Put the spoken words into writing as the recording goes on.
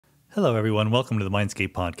Hello, everyone. Welcome to the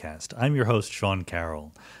Mindscape podcast. I'm your host, Sean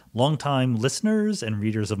Carroll. Longtime listeners and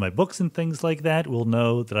readers of my books and things like that will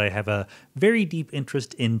know that I have a very deep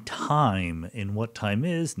interest in time, in what time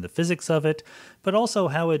is, and the physics of it, but also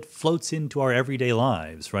how it floats into our everyday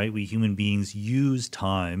lives, right? We human beings use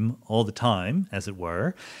time all the time, as it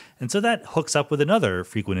were. And so that hooks up with another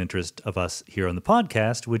frequent interest of us here on the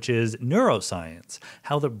podcast, which is neuroscience,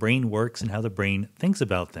 how the brain works and how the brain thinks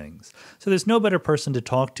about things. So there's no better person to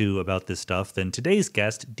talk to about this stuff than today's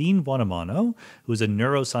guest, Dean Buonomano, who's a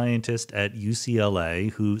neuroscientist at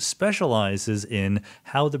UCLA who specializes in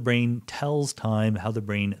how the brain tells time, how the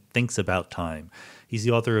brain thinks about time. He's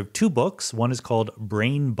the author of two books. One is called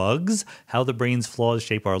Brain Bugs, How the Brain's Flaws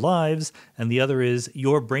Shape Our Lives, and the other is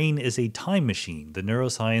Your Brain is a Time Machine, the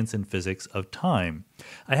Neuroscience and Physics of Time.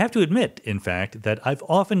 I have to admit, in fact, that I've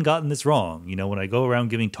often gotten this wrong. You know, when I go around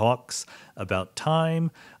giving talks about time,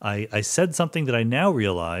 I said something that I now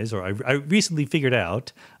realize, or I recently figured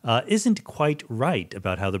out, isn't quite right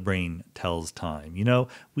about how the brain tells time. You know,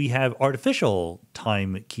 we have artificial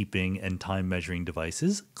timekeeping and time measuring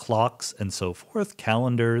devices, clocks and so forth,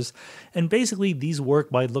 calendars, and basically these work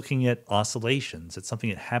by looking at oscillations. It's something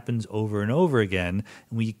that happens over and over again,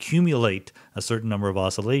 and we accumulate a certain number of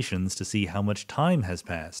oscillations to see how much time has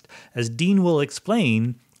passed. As Dean will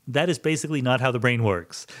explain, that is basically not how the brain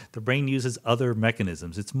works. The brain uses other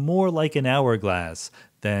mechanisms. It's more like an hourglass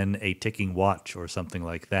than a ticking watch or something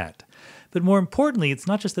like that. But more importantly, it's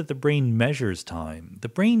not just that the brain measures time. The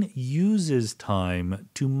brain uses time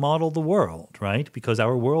to model the world, right? Because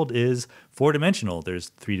our world is four-dimensional. There's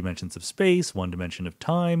 3 dimensions of space, 1 dimension of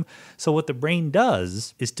time. So what the brain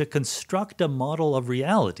does is to construct a model of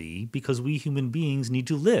reality because we human beings need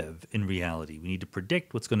to live in reality. We need to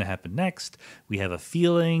predict what's going to happen next. We have a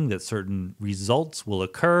feeling that certain results will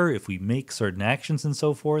occur if we make certain actions and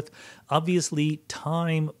so forth. Obviously,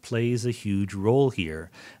 time plays a huge role here.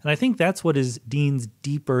 And I think that's what is Dean's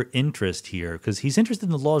deeper interest here, because he's interested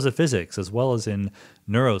in the laws of physics as well as in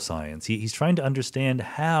neuroscience. He's trying to understand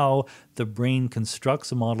how the brain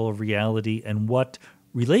constructs a model of reality and what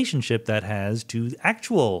relationship that has to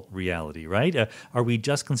actual reality, right? Are we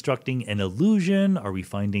just constructing an illusion? Are we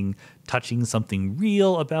touching something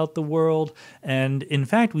real about the world? And in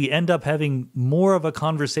fact, we end up having more of a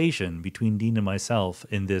conversation between Dean and myself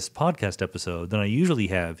in this podcast episode than I usually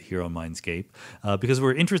have here on Mindscape, because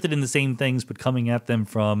we're interested in the same things, but coming at them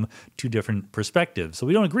from two different perspectives. So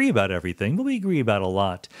we don't agree about everything, but we agree about a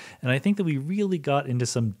lot. And I think that we really got into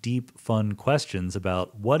some deep, fun questions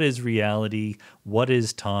about what is reality, what is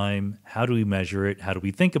time, how do we measure it, how do we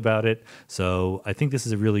think about it. So I think this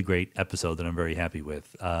is a really great episode that I'm very happy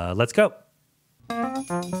with. Let's go.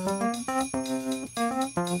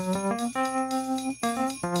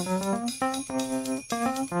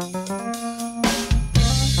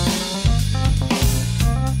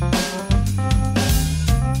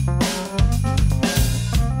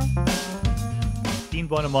 Dean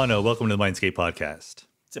Buonomano, welcome to the Mindscape podcast.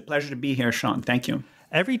 It's a pleasure to be here, Sean. Thank you.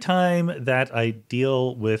 Every time that I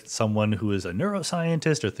deal with someone who is a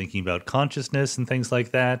neuroscientist or thinking about consciousness and things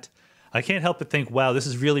like that, I can't help but think, wow, this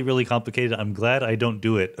is really, really complicated. I'm glad I don't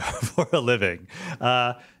do it for a living.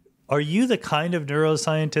 Are you the kind of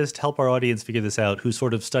neuroscientist, help our audience figure this out, who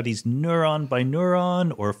sort of studies neuron by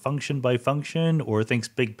neuron or function by function or thinks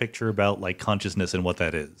big picture about like consciousness and what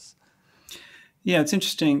that is? Yeah, it's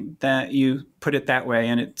interesting that you put it that way.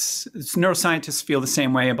 And it's neuroscientists feel the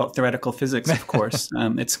same way about theoretical physics, of course.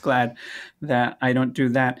 It's glad that I don't do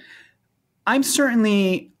that. I'm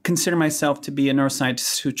certainly consider myself to be a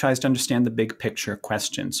neuroscientist who tries to understand the big picture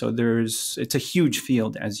question. So it's a huge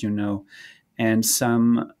field, as you know, and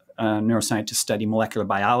some neuroscientists study molecular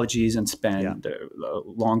biologies and spend a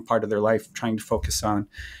long part of their life trying to focus on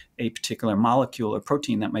a particular molecule or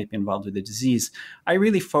protein that might be involved with the disease. I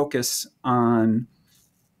really focus on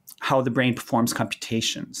how the brain performs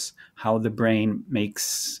computations, how the brain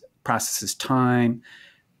processes time,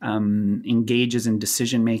 engages in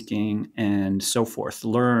decision-making and so forth,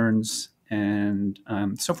 learns and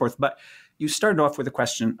so forth. But you started off with a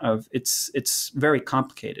question of it's very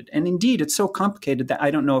complicated. And indeed, it's so complicated that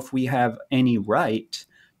I don't know if we have any right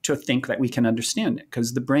to think that we can understand it,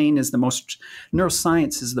 because the brain is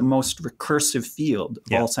neuroscience is the most recursive field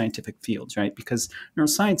of all scientific fields, right? Because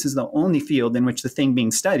neuroscience is the only field in which the thing being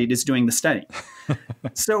studied is doing the study.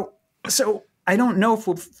 So I don't know if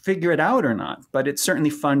we'll figure it out or not, but it's certainly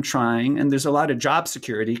fun trying. And there's a lot of job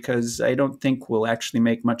security because I don't think we'll actually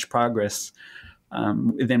make much progress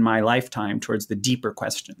within my lifetime towards the deeper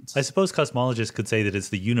questions. I suppose cosmologists could say that it's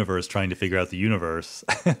the universe trying to figure out the universe,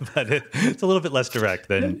 but it's a little bit less direct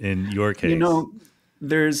than in your case. You know,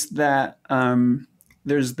 there's that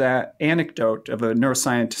there's that anecdote of a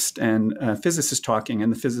neuroscientist and a physicist talking,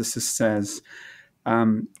 and the physicist says,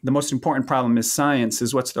 the most important problem is science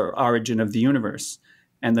is what's the origin of the universe.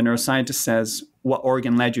 And the neuroscientist says, what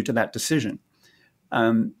organ led you to that decision?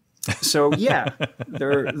 So yeah,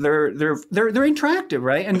 they're interactive,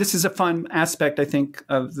 right? And this is a fun aspect, I think,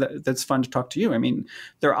 that's fun to talk to you. I mean,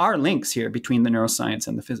 there are links here between the neuroscience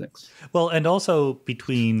and the physics. Well, and also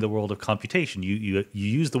between the world of computation. You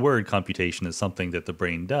use the word computation as something that the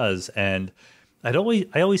brain does, and I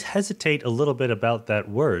always hesitate a little bit about that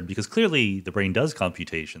word, because clearly the brain does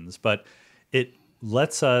computations, but it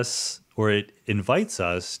lets us, or it invites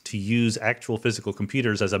us to use actual physical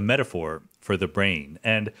computers as a metaphor for the brain.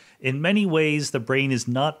 And in many ways, the brain is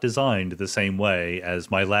not designed the same way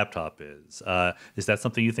as my laptop is. Is that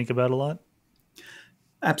something you think about a lot?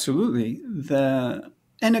 Absolutely.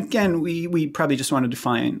 And again, we probably just want to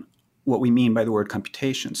define what we mean by the word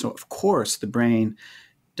computation. So of course, the brain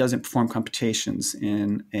doesn't perform computations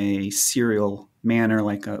in a serial manner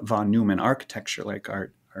like a von Neumann architecture, like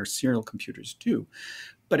our serial computers do.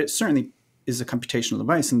 But it certainly is a computational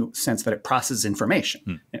device in the sense that it processes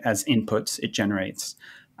information. As inputs, it generates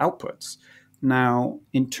outputs. Now,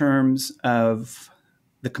 in terms of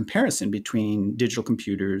the comparison between digital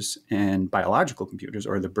computers and biological computers,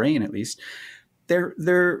 or the brain at least,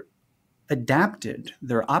 they're adapted,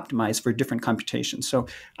 they're optimized for different computations. So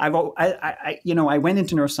I went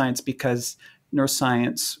into neuroscience because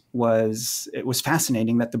neuroscience was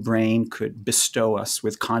fascinating that the brain could bestow us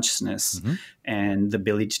with consciousness and the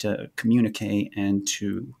ability to communicate and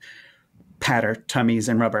to pat our tummies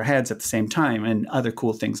and rub our heads at the same time and other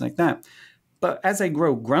cool things like that. But as I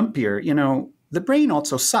grow grumpier, the brain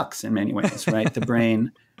also sucks in many ways, right? The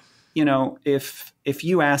brain, if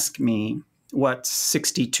you ask me what's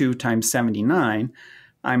 62 times 79,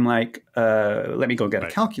 I'm like, let me go get a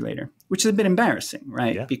calculator, which is a bit embarrassing,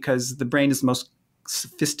 right? Yeah. Because the brain is the most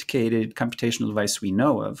sophisticated computational device we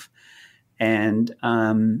know of. And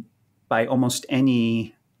by almost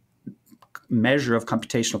any measure of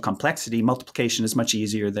computational complexity, multiplication is much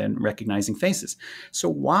easier than recognizing faces. So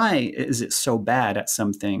why is it so bad at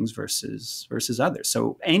some things versus others?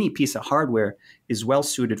 So any piece of hardware is well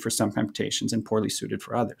suited for some computations and poorly suited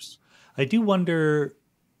for others. I do wonder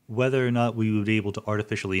whether or not we would be able to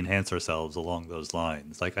artificially enhance ourselves along those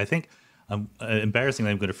lines. Like, I think,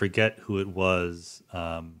 embarrassingly, I'm going to forget who it was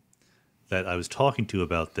that I was talking to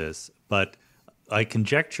about this, but I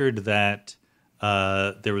conjectured that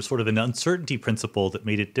there was sort of an uncertainty principle that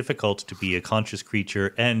made it difficult to be a conscious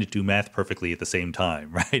creature and do math perfectly at the same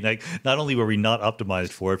time, right? Like, not only were we not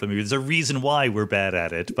optimized for it, but maybe there's a reason why we're bad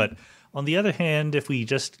at it. But on the other hand, if we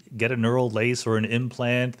just get a neural lace or an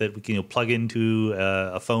implant that we can plug into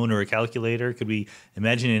a phone or a calculator, could we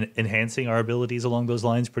imagine enhancing our abilities along those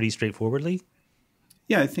lines pretty straightforwardly?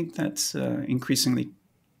 Yeah, I think that's increasingly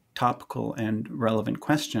topical and relevant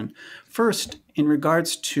question. First, in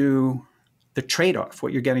regards to the trade-off,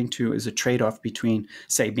 what you're getting to is a trade-off between,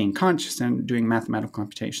 say, being conscious and doing mathematical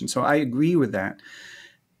computation. So I agree with that.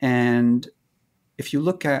 And if you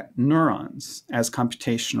look at neurons as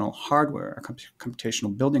computational hardware, or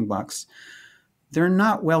computational building blocks, they're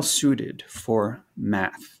not well suited for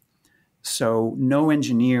math. So no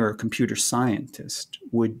engineer or computer scientist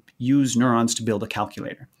would use neurons to build a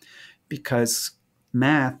calculator, because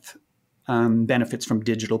math benefits from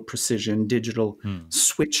digital precision, digital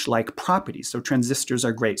switch-like properties. So transistors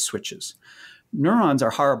are great switches. Neurons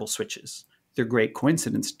are horrible switches. They're great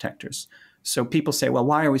coincidence detectors. So people say, well,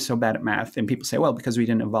 why are we so bad at math? And people say, well, because we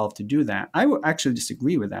didn't evolve to do that. I would actually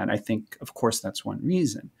disagree with that. I think, of course, that's one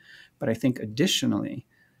reason. But I think additionally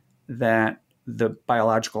that the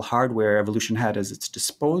biological hardware evolution had at its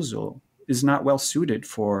disposal is not well suited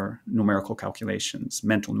for numerical calculations,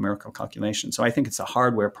 mental numerical calculations. So I think it's a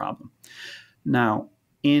hardware problem. Now,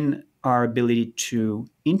 in our ability to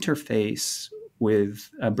interface with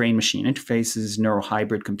brain-machine interfaces,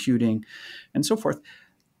 neurohybrid computing, and so forth,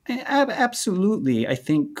 absolutely, I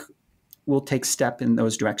think we'll take step in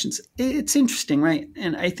those directions. It's interesting, right?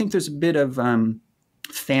 And I think there's a bit of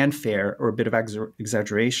fanfare or a bit of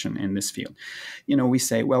exaggeration in this field. We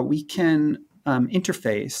say, well, we can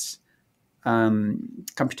interface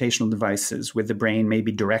computational devices with the brain,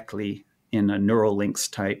 maybe directly in a neural links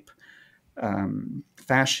type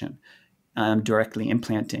fashion, directly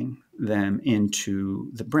implanting them into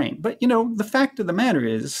the brain. But, the fact of the matter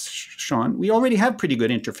is, Sean, we already have pretty good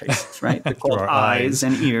interfaces, right? They're called eyes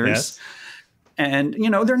and ears. Yes. And,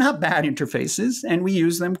 they're not bad interfaces, and we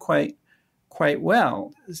use them quite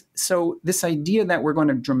well. So this idea that we're going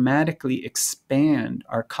to dramatically expand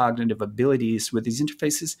our cognitive abilities with these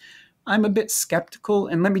interfaces, I'm a bit skeptical.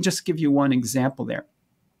 And let me just give you one example there.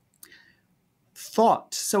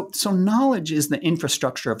 thought. So knowledge is the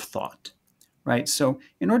infrastructure of thought, right? So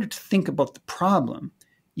in order to think about the problem,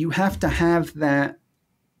 you have to have the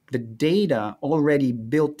data already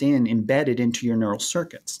built in, embedded into your neural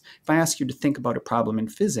circuits. If I ask you to think about a problem in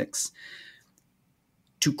physics,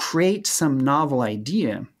 to create some novel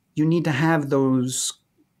idea, you need to have those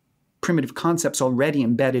primitive concepts already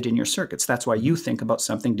embedded in your circuits. That's why you think about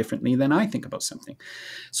something differently than I think about something.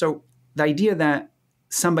 So the idea that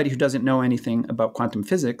somebody who doesn't know anything about quantum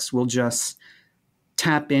physics will just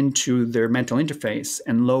tap into their mental interface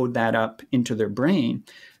and load that up into their brain,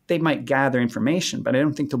 they might gather information, but I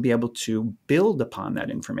don't think they'll be able to build upon that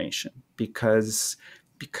information because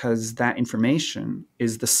that information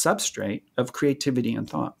is the substrate of creativity and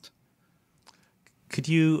thought. Could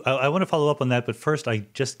you, I want to follow up on that, but first I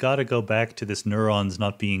just got to go back to this neurons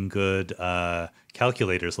not being good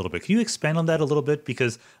calculators a little bit. Can you expand on that a little bit?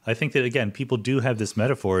 Because I think that, again, people do have this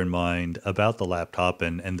metaphor in mind about the laptop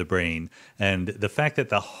and the brain. And the fact that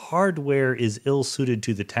the hardware is ill-suited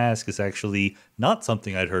to the task is actually not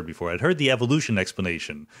something I'd heard before. I'd heard the evolution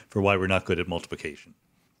explanation for why we're not good at multiplication.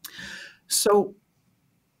 So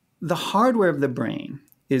the hardware of the brain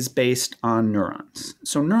is based on neurons.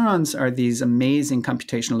 So neurons are these amazing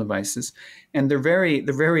computational devices, and they're very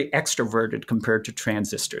extroverted compared to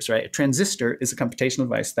transistors, right? A transistor is a computational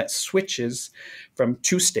device that switches from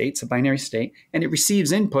two states, a binary state, and it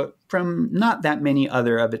receives input from not that many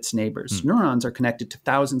other of its neighbors. Neurons are connected to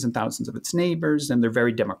thousands and thousands of its neighbors, and they're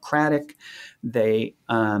very democratic. They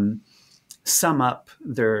sum up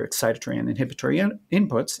their excitatory and inhibitory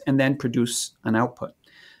inputs and then produce an output.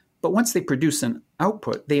 But once they produce an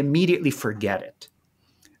output, they immediately forget it.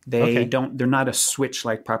 They're not a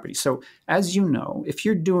switch-like property. So as you know, if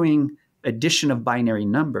you're doing addition of binary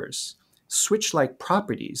numbers, switch-like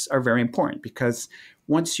properties are very important because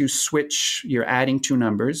once you switch, you're adding two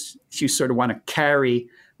numbers, you sort of want to carry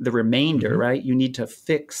the remainder, right? You need to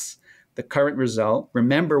fix the current result,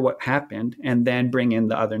 remember what happened, and then bring in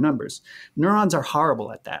the other numbers. Neurons are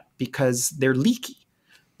horrible at that because they're leaky.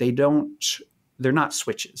 They're not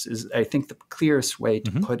switches, is I think the clearest way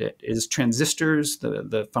to put it is transistors,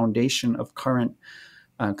 the foundation of current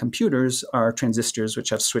computers are transistors which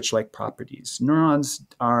have switch-like properties. Neurons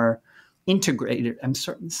are integrated. I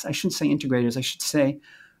shouldn't say integrators. I should say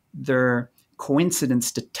they're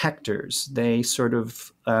coincidence detectors. They sort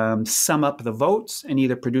of sum up the votes and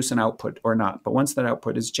either produce an output or not. But once that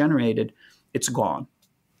output is generated, it's gone.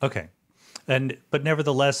 Okay. But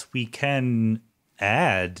nevertheless, we can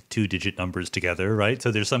add two-digit numbers together, right?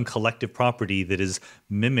 So there's some collective property that is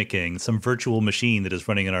mimicking some virtual machine that is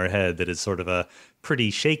running in our head that is sort of a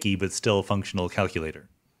pretty shaky but still functional calculator.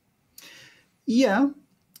 Yeah.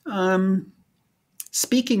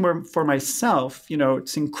 Speaking for myself,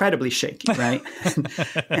 it's incredibly shaky, right?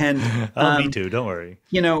 and me too. Don't worry.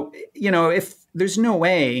 If there's no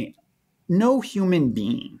way, no human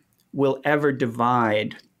being will ever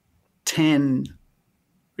divide two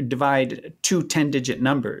 10-digit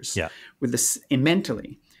numbers with this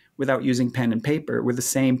mentally without using pen and paper with the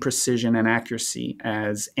same precision and accuracy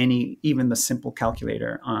as even the simple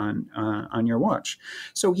calculator on your watch.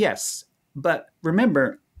 So yes, but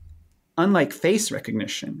remember, unlike face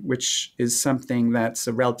recognition, which is something that's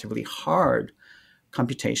a relatively hard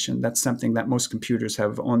computation, that's something that most computers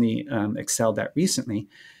have only excelled at recently.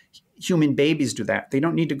 Human babies do that. They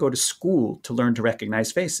don't need to go to school to learn to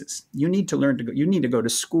recognize faces. You need to go to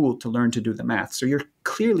school to learn to do the math. So you're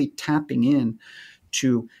clearly tapping in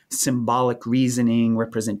to symbolic reasoning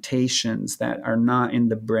representations that are not in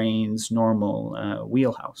the brain's normal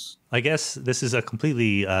wheelhouse. I guess this is a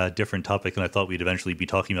completely different topic than I thought we'd eventually be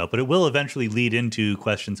talking about, but it will eventually lead into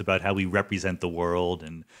questions about how we represent the world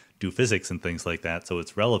and do physics and things like that, so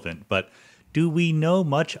it's relevant. But do we know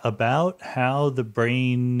much about how the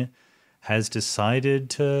brain has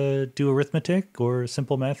decided to do arithmetic or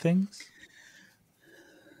simple math things?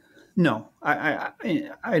 No,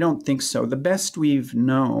 I don't think so. The best we've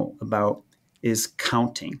know about is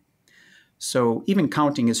counting. So even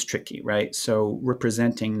counting is tricky, right? So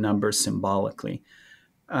representing numbers symbolically.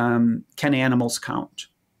 Can animals count?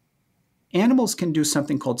 Animals can do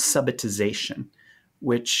something called subitization,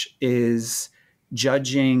 which is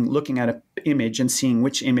looking at an image and seeing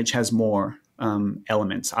which image has more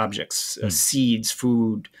elements, objects, seeds,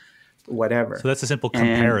 food, whatever. So that's a simple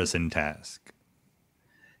comparison task.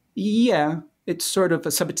 Yeah, it's sort of a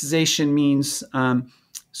subitization means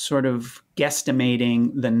sort of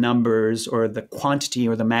guesstimating the numbers or the quantity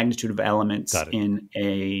or the magnitude of elements in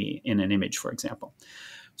an image, for example.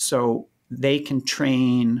 So they can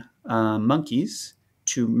train monkeys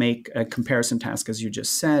to make a comparison task, as you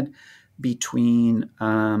just said. between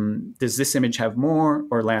does this image have more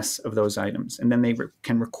or less of those items? And then they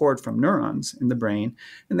can record from neurons in the brain,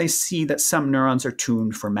 and they see that some neurons are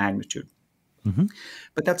tuned for magnitude. Mm-hmm.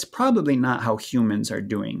 But that's probably not how humans are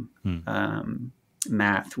doing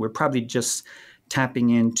math. We're probably just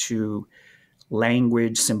tapping into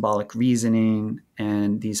language, symbolic reasoning,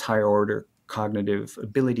 and these higher order cognitive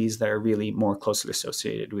abilities that are really more closely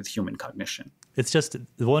associated with human cognition. It's just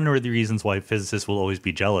one of the reasons why physicists will always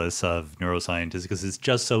be jealous of neuroscientists, because it's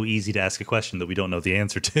just so easy to ask a question that we don't know the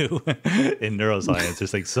answer to in neuroscience.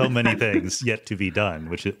 There's like so many things yet to be done,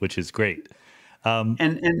 which is great.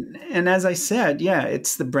 And as I said, yeah,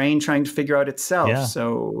 it's the brain trying to figure out itself. Yeah.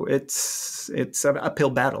 So it's an uphill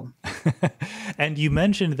battle. And you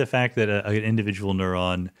mentioned the fact that an individual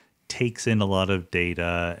neuron takes in a lot of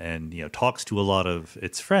data and talks to a lot of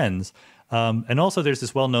its friends. And also there's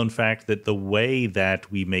this well-known fact that the way that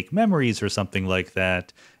we make memories or something like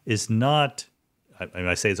that is not,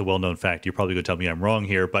 I say it's a well-known fact, you're probably going to tell me I'm wrong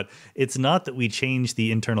here, but it's not that we change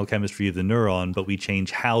the internal chemistry of the neuron, but we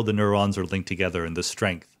change how the neurons are linked together and the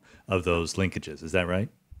strength of those linkages. Is that right?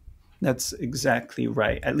 That's exactly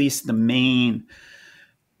right. At least the main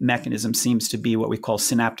mechanism seems to be what we call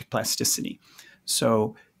synaptic plasticity.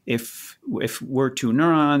 So if we're two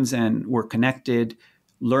neurons and we're connected,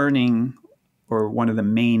 learning, or one of the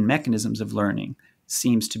main mechanisms of learning,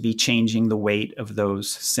 seems to be changing the weight of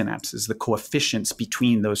those synapses, the coefficients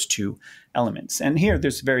between those two elements. And here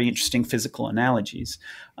there's very interesting physical analogies.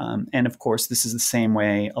 And of course, this is the same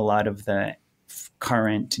way a lot of the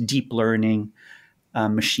current deep learning,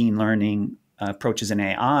 machine learning approaches in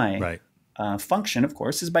AI function, of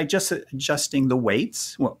course, is by just adjusting the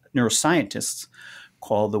weights. Well, neuroscientists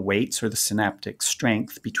call the weights or the synaptic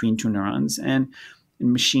strength between two neurons. And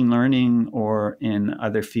in machine learning or in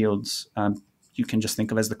other fields, you can just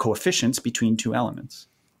think of as the coefficients between two elements.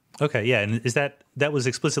 Okay, yeah. And is that was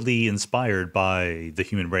explicitly inspired by the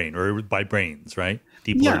human brain or by brains, right?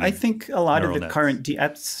 Deep learning. Yeah, I think a lot of the current,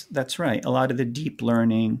 that's right. A lot of the deep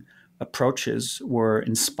learning approaches were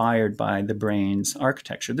inspired by the brain's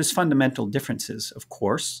architecture. There's fundamental differences, of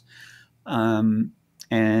course. And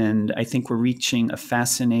I think we're reaching a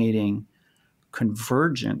fascinating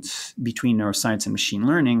convergence between neuroscience and machine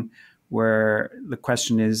learning, where the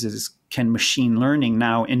question is can machine learning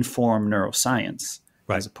now inform neuroscience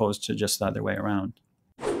as opposed to just the other way around?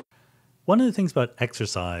 One of the things about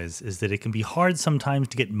exercise is that it can be hard sometimes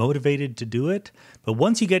to get motivated to do it, but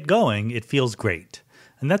once you get going, it feels great.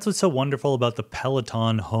 And that's what's so wonderful about the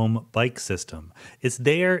Peloton home bike system. It's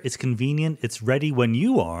there, it's convenient, it's ready when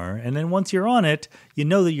you are, and then once you're on it, you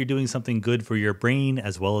know that you're doing something good for your brain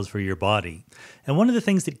as well as for your body. And one of the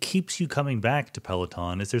things that keeps you coming back to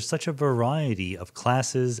Peloton is there's such a variety of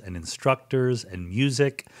classes and instructors and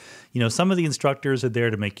music. Some of the instructors are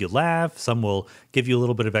there to make you laugh, some will give you a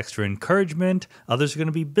little bit of extra encouragement, others are going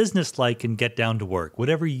to be businesslike and get down to work,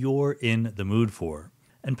 whatever you're in the mood for.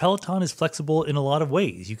 And Peloton is flexible in a lot of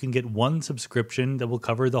ways. You can get one subscription that will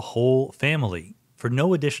cover the whole family. For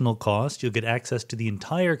no additional cost, you'll get access to the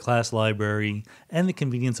entire class library and the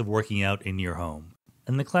convenience of working out in your home.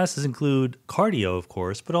 And the classes include cardio, of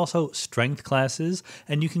course, but also strength classes,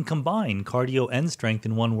 and you can combine cardio and strength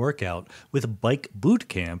in one workout with Bike Boot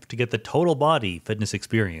Camp to get the total body fitness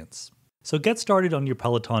experience. So get started on your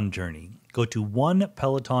Peloton journey. Go to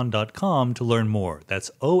onepeloton.com to learn more.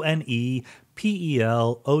 That's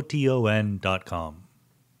OnePeloton.com.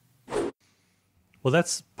 Well,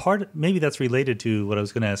 maybe that's related to what I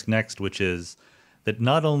was going to ask next, which is that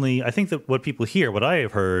not only, I think that what people hear, what I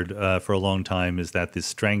have heard for a long time is that the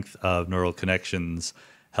strength of neural connections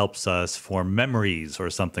helps us form memories or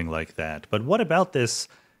something like that. But what about this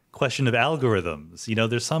question of algorithms?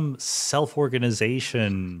 There's some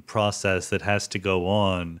self-organization process that has to go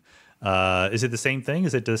on. Is it the same thing?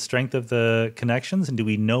 Is it the strength of the connections? And do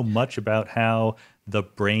we know much about how the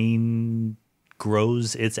brain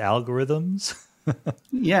grows its algorithms?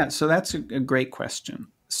 Yeah, so that's a great question.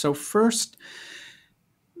 So first,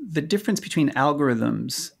 the difference between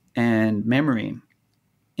algorithms and memory,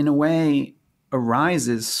 in a way,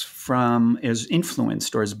 is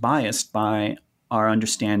influenced or is biased by our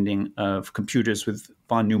understanding of computers with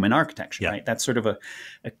von Neumann architecture, right? That's sort of a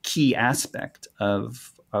key aspect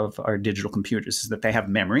of our digital computers, is that they have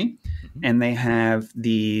memory and they have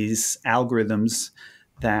these algorithms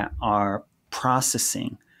that are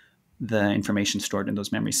processing the information stored in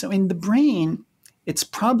those memories. So in the brain, it's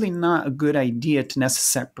probably not a good idea to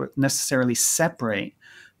necessarily separate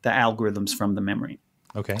the algorithms from the memory.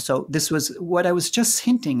 Okay. So this was what I was just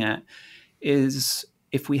hinting at, is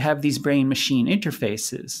if we have these brain-machine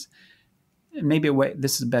interfaces, maybe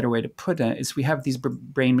this is a better way to put it, is we have these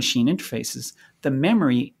brain-machine interfaces. The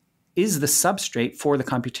memory is the substrate for the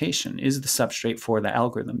computation, is the substrate for the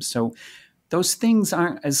algorithm. So those things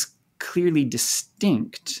aren't as clearly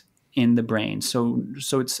distinct in the brain. So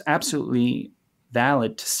it's absolutely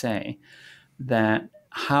valid to say that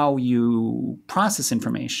how you process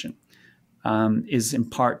information is in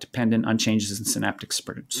part dependent on changes in synaptic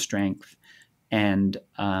strength, and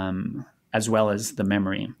as well as the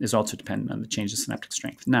memory is also dependent on the changes in synaptic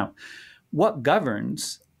strength. Now, what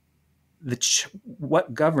governs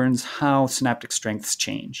how synaptic strengths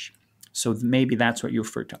change? So maybe that's what you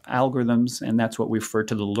refer to algorithms, and that's what we refer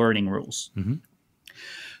to the learning rules. Mm-hmm.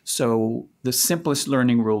 So the simplest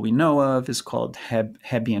learning rule we know of is called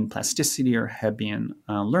Hebbian plasticity or Hebbian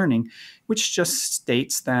learning, which just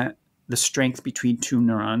states that the strength between two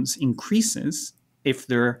neurons increases if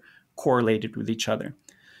they're correlated with each other.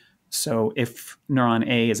 So if neuron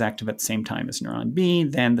A is active at the same time as neuron B,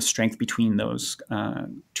 then the strength between those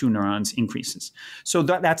two neurons increases. So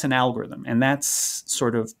that's an algorithm, and that's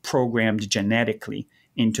sort of programmed genetically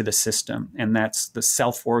into the system. And that's the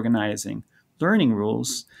self-organizing learning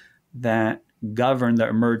rules that govern the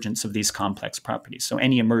emergence of these complex properties. So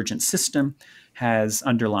any emergent system has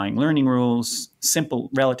underlying learning rules,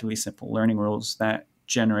 relatively simple learning rules that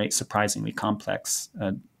generate surprisingly complex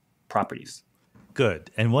properties.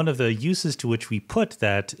 Good. And one of the uses to which we put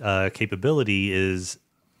that capability is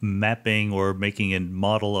mapping or making a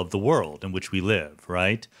model of the world in which we live,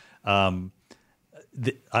 right? I'm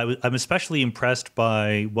especially impressed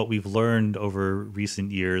by what we've learned over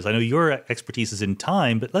recent years. I know your expertise is in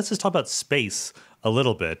time, but let's just talk about space a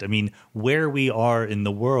little bit. I mean, where we are in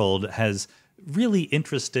the world has really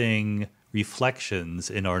interesting reflections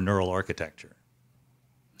in our neural architecture.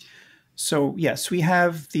 So yes, we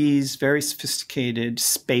have these very sophisticated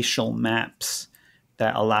spatial maps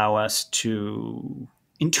that allow us to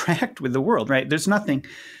interact with the world, right? There's nothing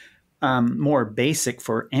more basic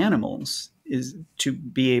for animals is to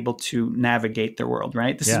be able to navigate their world,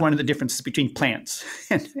 right? This is one of the differences between plants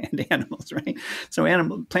and animals, right? So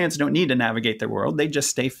plants don't need to navigate their world. They just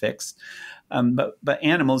stay fixed. But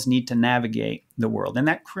animals need to navigate the world. And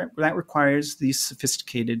that requires these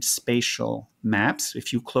sophisticated spatial maps.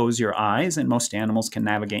 If you close your eyes, and most animals can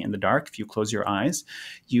navigate in the dark, if you close your eyes,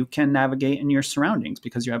 you can navigate in your surroundings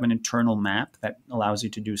because you have an internal map that allows you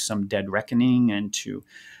to do some dead reckoning and to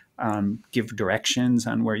give directions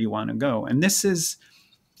on where you want to go. And this is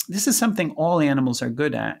something all animals are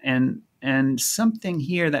good at. And something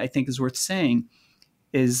here that I think is worth saying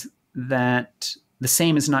is that the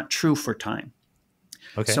same is not true for time.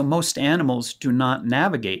 Okay. So most animals do not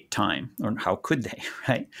navigate time, or how could they,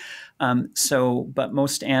 right? But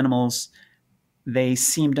most animals, they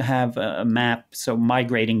seem to have a map. So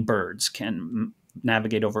migrating birds can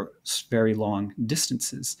navigate over very long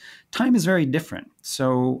distances. Time is very different.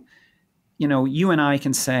 So, you and I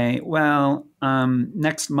can say, well,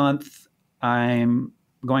 next month I'm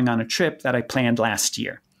going on a trip that I planned last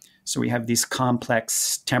year. So we have these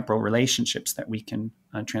complex temporal relationships that we can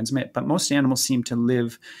transmit. But most animals seem to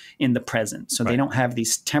live in the present. So They don't have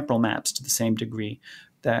these temporal maps to the same degree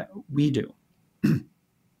that we do.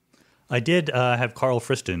 I did have Carl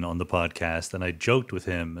Friston on the podcast, and I joked with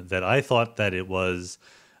him that I thought that it was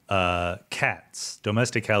cats,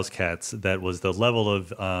 domestic house cats, that was the level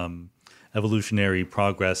of evolutionary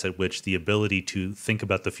progress at which the ability to think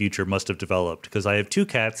about the future must have developed. Because I have two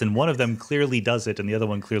cats, and one of them clearly does it, and the other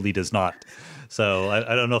one clearly does not. So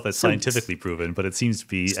I don't know if that's scientifically proven, but it seems to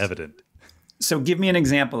be evident. So give me an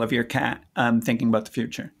example of your cat thinking about the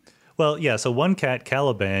future. Well, yeah. So one cat,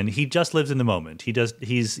 Caliban, he just lives in the moment.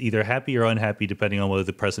 He's either happy or unhappy, depending on whether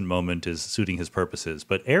the present moment is suiting his purposes.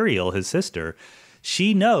 But Ariel, his sister,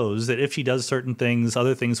 she knows that if she does certain things,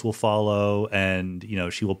 other things will follow, and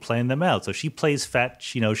she will plan them out. So she plays fetch.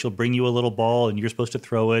 She'll bring you a little ball, and you're supposed to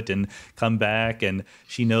throw it and come back. And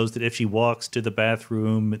she knows that if she walks to the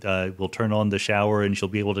bathroom, we'll turn on the shower, and she'll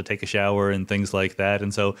be able to take a shower and things like that.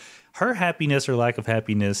 And so her happiness or lack of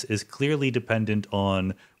happiness is clearly dependent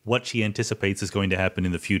on what she anticipates is going to happen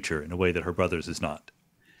in the future in a way that her brother's is not.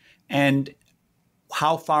 And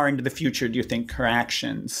how far into the future do you think her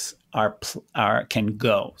actions can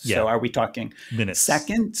go? Yeah. So are we talking minutes,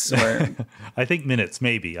 seconds, or I think minutes,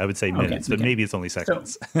 maybe. I would say minutes, but maybe it's only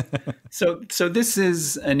seconds. So this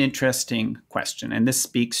is an interesting question, and this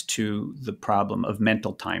speaks to the problem of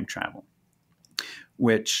mental time travel,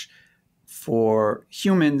 which for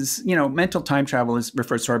humans, mental time travel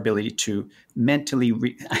refers to our ability to mentally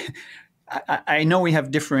I know we have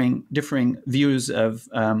differing views of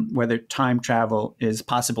whether time travel is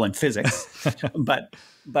possible in physics, but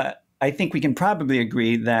I think we can probably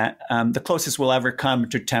agree that the closest we'll ever come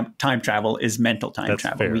to time travel is mental time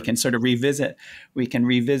travel. Fair. We can sort of revisit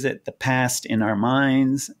the past in our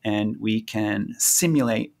minds, and we can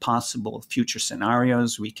simulate possible future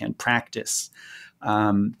scenarios. We can practice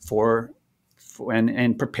and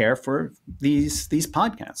prepare for these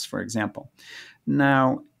podcasts, for example.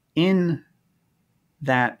 Now, in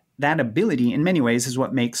that ability, in many ways, is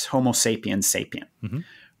what makes Homo sapiens sapient. Mm-hmm.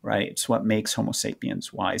 Right? It's what makes Homo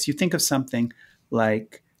sapiens wise. You think of something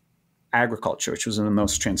like agriculture, which was one of the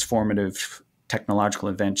most transformative technological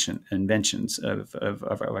inventions of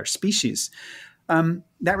our species.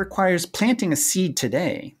 That requires planting a seed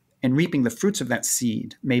today and reaping the fruits of that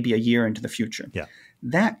seed maybe a year into the future. Yeah.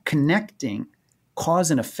 That connecting cause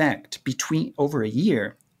and effect over a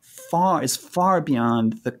year is far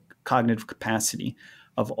beyond the cognitive capacity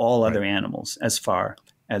of all other animals, as far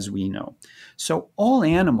as we know. So all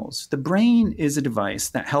animals, the brain is a device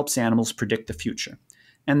that helps animals predict the future.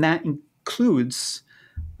 And that includes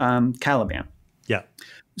Caliban. Yeah.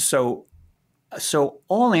 So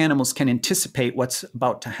all animals can anticipate what's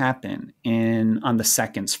about to happen on the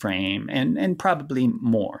seconds frame and probably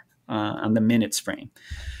more on the minutes frame.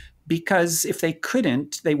 Because if they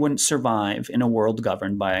couldn't, they wouldn't survive in a world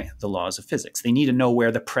governed by the laws of physics. They need to know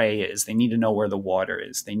where the prey is. They need to know where the water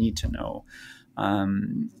is. They need to know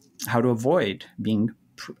how to avoid being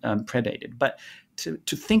predated. But to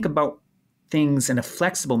think about things in a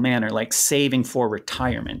flexible manner, like saving for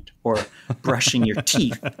retirement or brushing your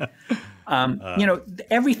teeth,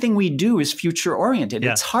 everything we do is future oriented.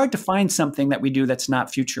 Yeah. It's hard to find something that we do that's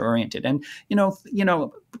not future oriented. And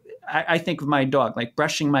I think of my dog, like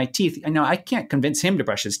brushing my teeth. I can't convince him to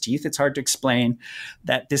brush his teeth. It's hard to explain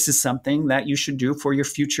that this is something that you should do for your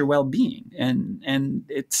future well-being. And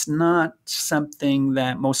it's not something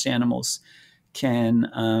that most animals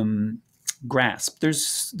can grasp.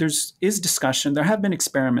 There's discussion. There have been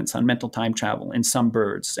experiments on mental time travel in some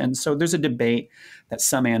birds. And so there's a debate that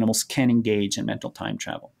some animals can engage in mental time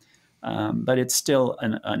travel. But it's still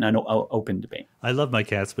an open debate. I love my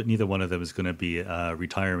cats, but neither one of them is going to be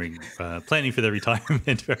planning for their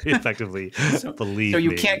retirement very effectively. Believe me.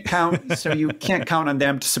 So you can't count on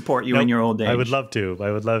them to support you in your old age. I would love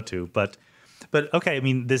to, but okay. I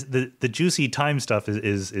mean, the juicy time stuff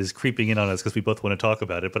is creeping in on us because we both want to talk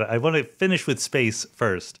about it. But I want to finish with space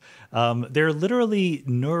first. There are literally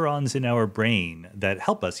neurons in our brain that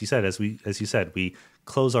help us. You said, as you said, we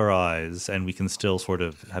close our eyes and we can still sort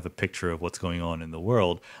of have a picture of what's going on in the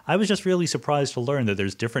world. I was just really surprised to learn that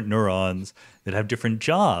there's different neurons that have different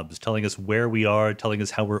jobs, telling us where we are, telling us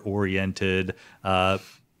how we're oriented,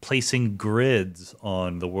 placing grids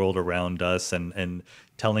on the world around us and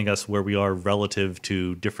telling us where we are relative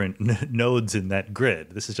to different nodes in that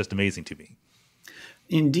grid. This is just amazing to me.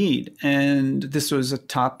 Indeed. And this was a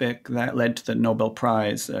topic that led to the Nobel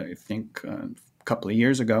Prize, I think, a couple of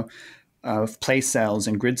years ago, of place cells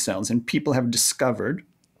and grid cells. And people have discovered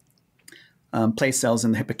place cells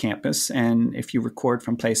in the hippocampus. And if you record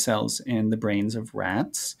from place cells in the brains of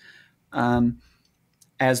rats,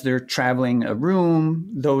 as they're traveling a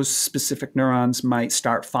room, those specific neurons might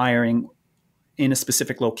start firing in a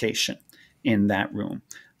specific location in that room,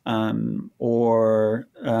 or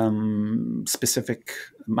specific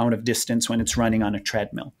amount of distance when it's running on a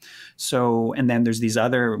treadmill. So, and then there's these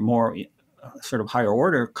other more sort of higher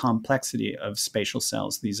order complexity of spatial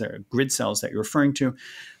cells. These are grid cells that you're referring to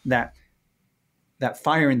that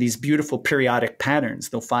fire in these beautiful periodic patterns.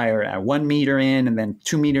 They'll fire at 1 meter in, and then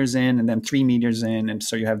 2 meters in, and then 3 meters in. And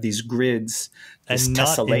so you have these grids, this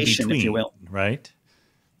tessellation, if you will. Right?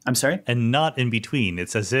 I'm sorry? And not in between.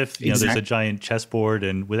 It's as if there's a giant chessboard,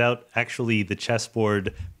 and without actually the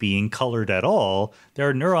chessboard being colored at all, there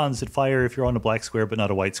are neurons that fire if you're on a black square but not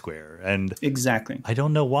a white square. And exactly. I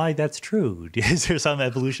don't know why that's true. Is there some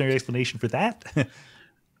evolutionary explanation for that?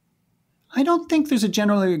 I don't think there's a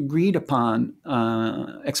generally agreed upon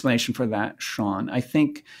explanation for that, Sean. I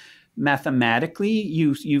think mathematically,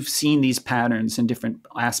 you've seen these patterns in different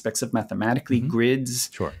aspects of mathematically, grids,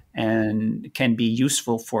 sure, and can be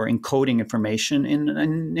useful for encoding information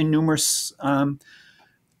in numerous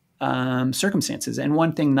circumstances. And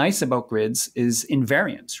one thing nice about grids is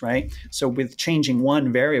invariance, right? So with changing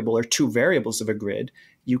one variable or two variables of a grid,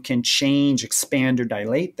 you can change, expand or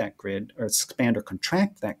dilate that grid, or expand or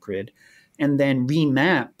contract that grid, and then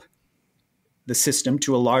remap the system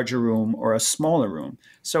to a larger room or a smaller room.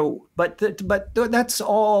 So, but that's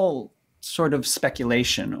all sort of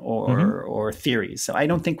speculation or theories. So I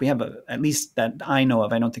don't think we have at least that I know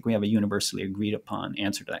of, I don't think we have a universally agreed upon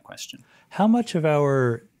answer to that question. How much of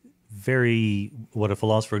our what a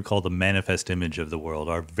philosopher would call the manifest image of the world,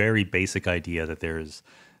 our very basic idea that there's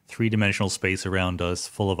three-dimensional space around us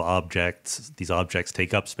full of objects. These objects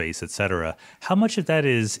take up space, etc. How much of that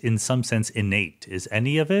is, in some sense, innate? Is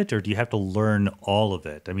any of it, or do you have to learn all of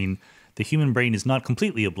it? I mean, the human brain is not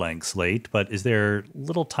completely a blank slate, but is there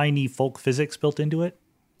little tiny folk physics built into it?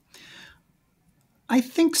 I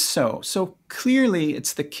think so. So clearly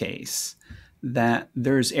it's the case that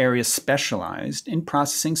there's areas specialized in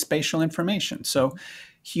processing spatial information. So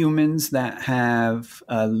humans that have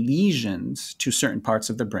lesions to certain parts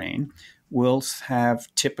of the brain will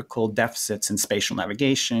have typical deficits in spatial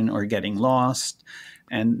navigation or getting lost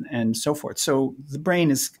and so forth. So the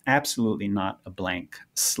brain is absolutely not a blank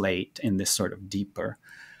slate in this sort of deeper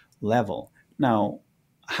level. Now,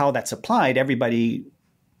 how that's applied, everybody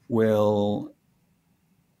will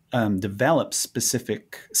develop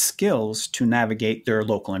specific skills to navigate their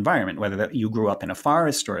local environment, whether that you grew up in a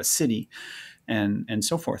forest or a city and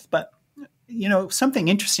so forth. But, you know, something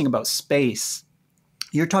interesting about space,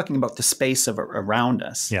 you're talking about the space around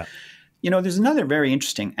us. Yeah. You know, there's another very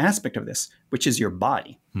interesting aspect of this, which is your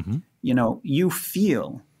body. Mm-hmm. You know, you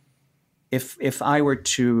feel, if I were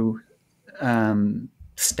to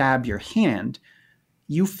stab your hand,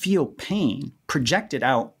 you feel pain projected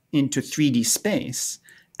out into 3D space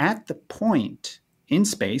at the point in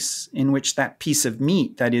space in which that piece of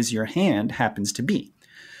meat that is your hand happens to be.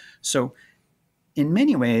 So in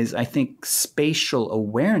many ways, I think spatial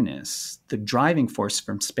awareness, the driving force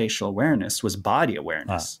from spatial awareness was body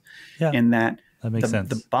awareness. Yeah, in that makes sense.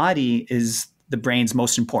 The body is the brain's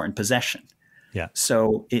most important possession. Yeah.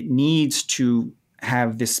 So it needs to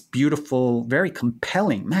have this beautiful, very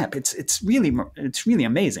compelling map. It's really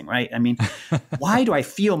amazing, right? I mean, why do I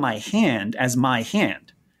feel my hand as my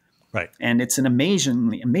hand? Right. And it's an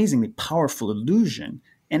amazingly powerful illusion.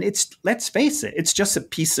 And let's face it, it's just a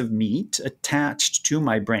piece of meat attached to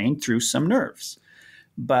my brain through some nerves.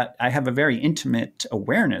 But I have a very intimate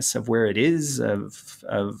awareness of where it is, of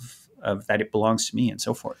that it belongs to me and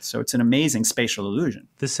so forth. So it's an amazing spatial illusion.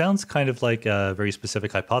 This sounds kind of like a very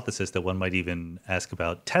specific hypothesis that one might even ask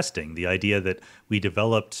about testing. The idea that we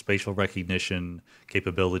developed spatial recognition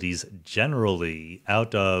capabilities generally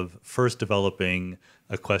out of first developing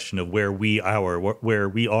a question of where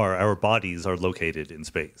our bodies are located in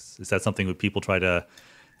space. Is that something that people try to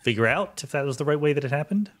figure out, if that was the right way that it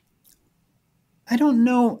happened? I don't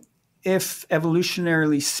know if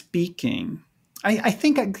evolutionarily speaking, I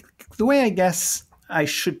think the way I guess I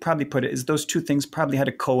should probably put it is those two things probably had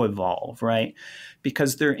to co-evolve, right?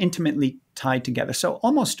 Because they're intimately tied together. So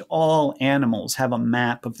almost all animals have a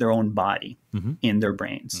map of their own body in their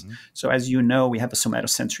brains. Mm-hmm. So as you know, we have a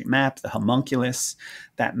somatosensory map, the homunculus,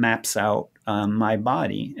 that maps out my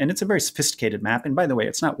body. And it's a very sophisticated map. And by the way,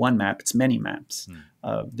 it's not one map, it's many maps.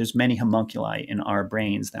 There's many homunculi in our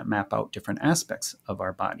brains that map out different aspects of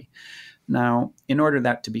our body. Now, in order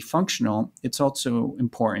that to be functional, it's also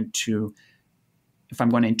important to, if I'm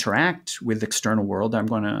going to interact with the external world, I'm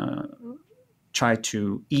going to try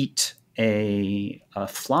to eat a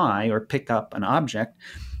fly or pick up an object,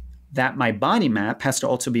 that my body map has to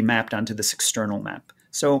also be mapped onto this external map.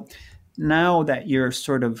 So now that you're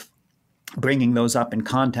sort of bringing those up in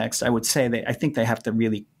context, I would say that I think they have to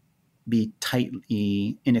really be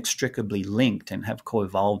tightly, inextricably linked and have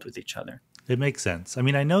co-evolved with each other. It makes sense. I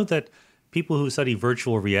mean, I know that people who study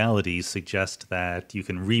virtual reality suggest that you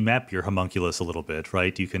can remap your homunculus a little bit,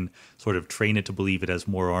 right? You can sort of train it to believe it has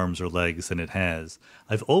more arms or legs than it has.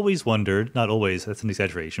 I've always wondered, not always, that's an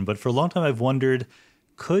exaggeration, but for a long time I've wondered,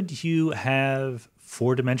 could you have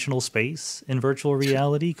four-dimensional space in virtual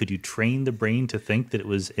reality? Could you train the brain to think that it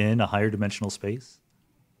was in a higher dimensional space?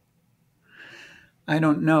 I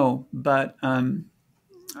don't know, but I'm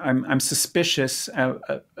suspicious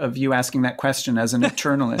of you asking that question as an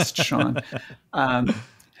eternalist, Sean.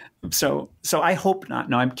 So I hope not.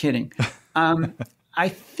 No, I'm kidding. I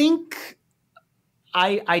think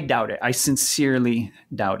I doubt it. I sincerely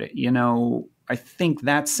doubt it. You know, I think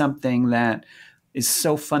that's something that is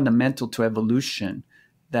so fundamental to evolution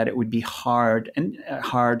that it would be hard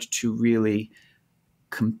to really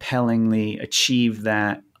compellingly achieve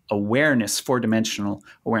that awareness, four-dimensional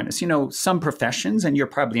awareness. You know, some professions, and you're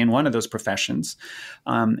probably in one of those professions,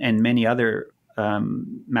 and many other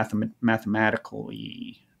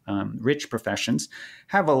mathematically rich professions,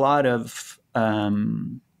 have a lot of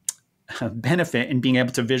benefit in being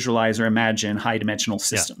able to visualize or imagine high-dimensional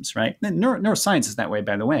systems, right? And neuroscience is that way,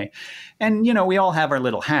 by the way. And, you know, we all have our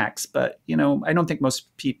little hacks, but, you know, I don't think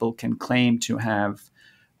most people can claim to have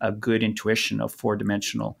a good intuition of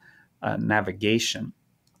four-dimensional navigation.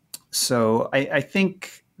 So I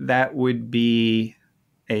think that would be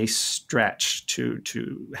a stretch to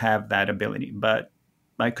have that ability. But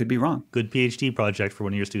I could be wrong. Good PhD project for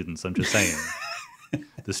one of your students, I'm just saying.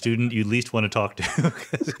 The student you least want to talk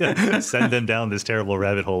to. Send them down this terrible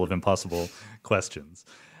rabbit hole of impossible questions.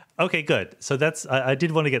 Okay, good. So I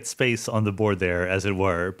did want to get space on the board there, as it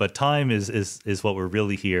were, but time is what we're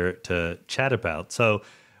really here to chat about. So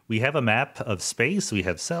we have a map of space. We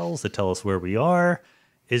have cells that tell us where we are.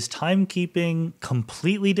 Is timekeeping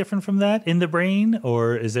completely different from that in the brain,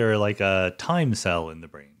 or is there like a time cell in the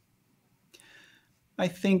brain? I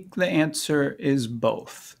think the answer is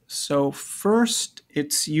both. So first,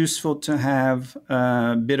 it's useful to have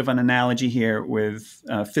a bit of an analogy here with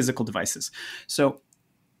physical devices. So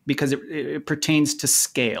because it pertains to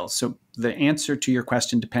scale. So the answer to your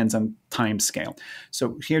question depends on time scale.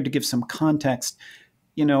 So here to give some context,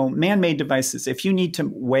 man-made devices, if you need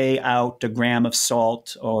to weigh out a gram of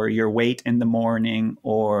salt or your weight in the morning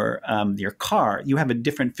or your car, you have a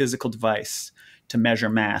different physical device to measure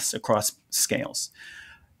mass across scales.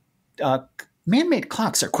 Man-made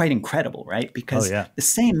clocks are quite incredible, right? Because the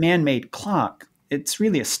same man-made clock, it's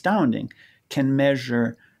really astounding, can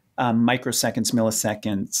measure microseconds,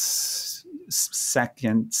 milliseconds,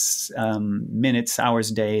 seconds, minutes,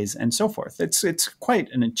 hours, days, and so forth. It's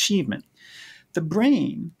quite an achievement. The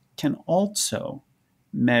brain can also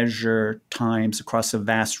measure times across a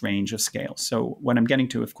vast range of scales. So what I'm getting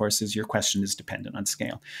to, of course, is your question is dependent on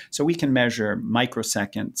scale. So we can measure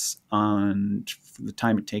microseconds on the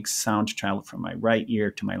time it takes sound to travel from my right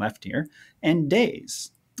ear to my left ear, and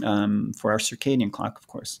days for our circadian clock, of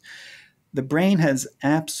course. The brain has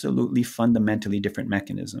absolutely fundamentally different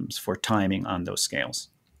mechanisms for timing on those scales.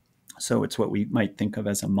 So it's what we might think of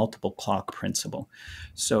as a multiple clock principle.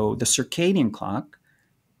 So the circadian clock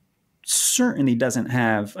certainly doesn't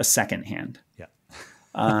have a second hand.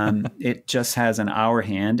 It just has an hour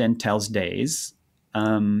hand and tells days,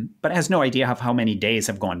 but it has no idea of how many days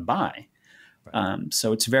have gone by. Right.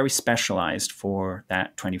 So it's very specialized for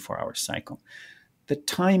that 24-hour cycle. The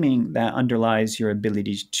timing that underlies your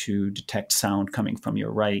ability to detect sound coming from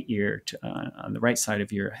your right ear on the right side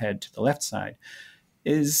of your head to the left side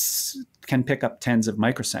can pick up tens of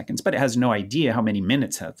microseconds, but it has no idea how many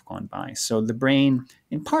minutes have gone by. So the brain,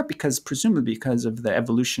 in part presumably because of the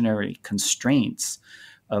evolutionary constraints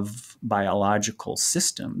of biological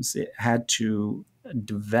systems, it had to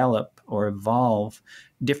develop or evolve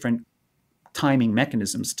different timing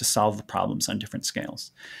mechanisms to solve the problems on different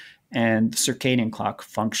scales. And the circadian clock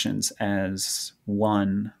functions as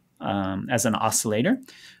as an oscillator,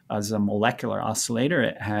 as a molecular oscillator.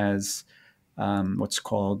 It has what's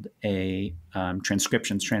called a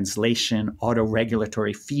translation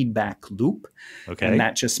autoregulatory feedback loop. Okay. And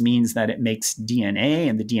that just means that it makes DNA,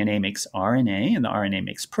 and the DNA makes RNA, and the RNA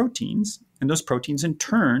makes proteins. And those proteins in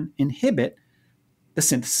turn inhibit the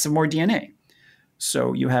synthesis of more DNA.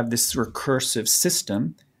 So you have this recursive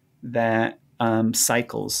system that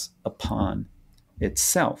cycles upon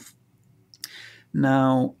itself.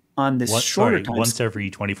 Now, on this shorter time... once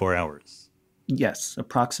every 24 hours. Yes,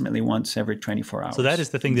 approximately once every 24 hours. So that is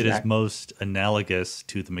the thing that is most analogous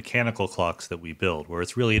to the mechanical clocks that we build, where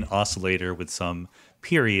it's really an oscillator with some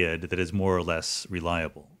period that is more or less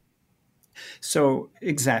reliable. So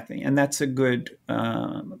exactly, and that's a good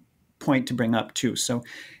point to bring up too. So,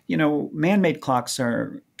 man-made clocks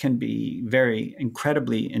can be very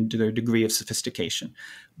incredibly into their degree of sophistication,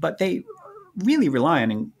 but they really rely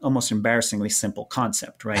on an almost embarrassingly simple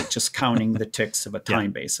concept, right? Just counting the ticks of a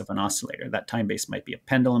time base of an oscillator. That time base might be a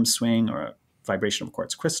pendulum swing or a vibration of a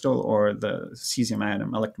quartz crystal or the cesium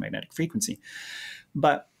atom electromagnetic frequency.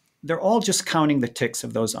 But they're all just counting the ticks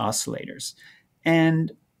of those oscillators.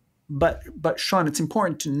 But Sean, it's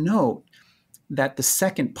important to note that the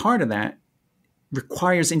second part of that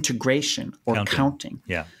requires integration or counting.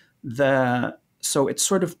 Yeah. So it's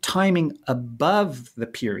sort of timing above the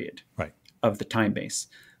period. Right. Of the time base.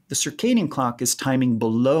 The circadian clock is timing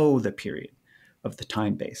below the period of the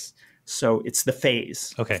time base. So it's the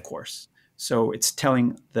phase, of course. So it's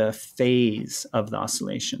telling the phase of the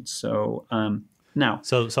oscillation. So now...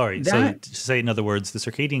 So to say in other words, the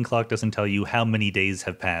circadian clock doesn't tell you how many days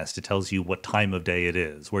have passed. It tells you what time of day it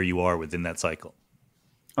is, where you are within that cycle.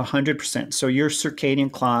 100%. So your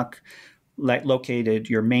circadian clock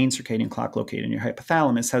your main circadian clock located in your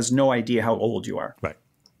hypothalamus has no idea how old you are. Right.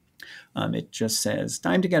 It just says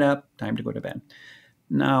time to get up, time to go to bed.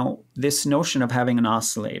 Now, this notion of having an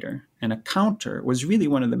oscillator and a counter was really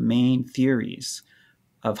one of the main theories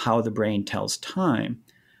of how the brain tells time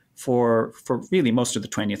for really most of the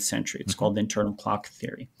 20th century. It's called the internal clock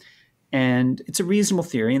theory. And it's a reasonable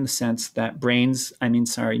theory in the sense that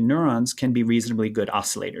neurons can be reasonably good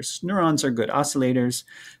oscillators. Neurons are good oscillators.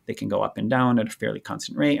 They can go up and down at a fairly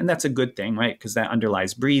constant rate. And that's a good thing, right? Because that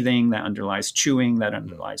underlies breathing, that underlies chewing, that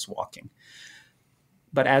underlies walking.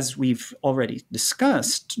 But as we've already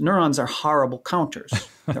discussed, neurons are horrible counters.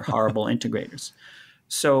 They're horrible integrators.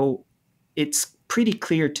 So it's pretty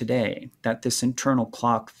clear today that this internal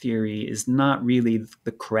clock theory is not really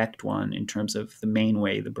the correct one in terms of the main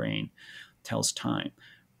way the brain tells time.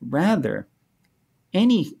 Rather,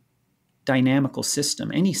 any dynamical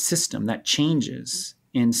system, any system that changes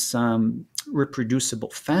in some reproducible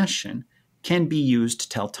fashion can be used to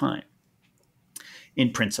tell time,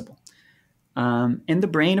 in principle. And the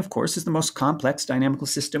brain, of course, is the most complex dynamical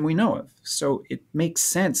system we know of. So it makes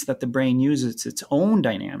sense that the brain uses its own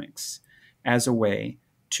dynamics as a way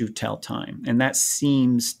to tell time. And that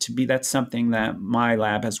seems to be, that's something that my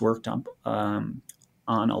lab has worked on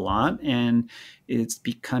a lot. And it's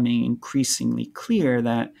becoming increasingly clear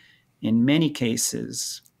that in many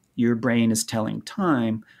cases, your brain is telling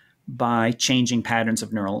time by changing patterns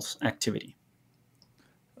of neural activity.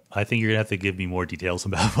 I think you're going to have to give me more details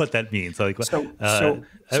about what that means. So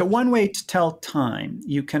one way to tell time,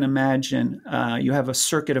 you can imagine you have a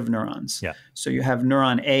circuit of neurons. Yeah. So you have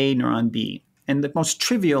neuron A, neuron B. And the most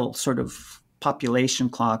trivial sort of population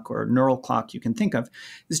clock or neural clock you can think of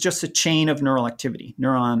is just a chain of neural activity.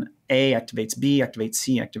 Neuron A activates B, activates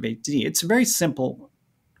C, activates D. It's a very simple,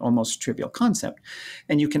 almost trivial concept.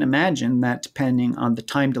 And you can imagine that depending on the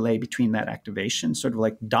time delay between that activation, sort of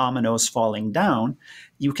like dominoes falling down,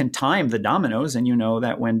 you can time the dominoes, and you know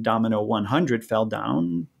that when domino 100 fell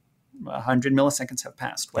down, 100 milliseconds have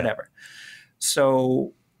passed, whatever. Yeah.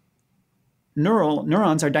 So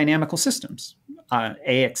neurons are dynamical systems.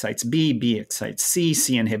 A excites B, B excites C,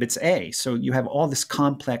 C inhibits A. So you have all this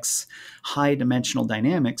complex high-dimensional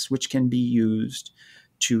dynamics which can be used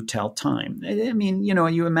to tell time. I mean,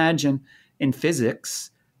 you imagine in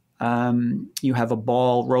physics, you have a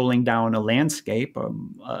ball rolling down a landscape,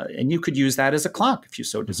 and you could use that as a clock if you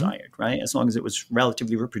so desired, right? As long as it was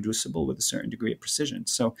relatively reproducible with a certain degree of precision.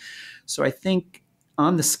 So I think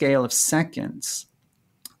on the scale of seconds,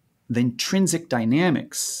 the intrinsic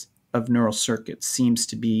dynamics of neural circuits seems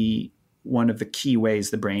to be one of the key ways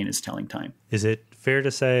the brain is telling time. Is it fair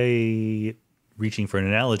to say, reaching for an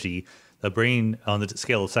analogy, the brain on the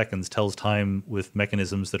scale of seconds tells time with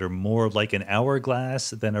mechanisms that are more like an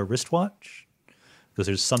hourglass than a wristwatch? Because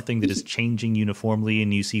there's something that is changing uniformly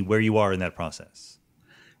and you see where you are in that process.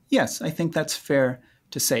 Yes, I think that's fair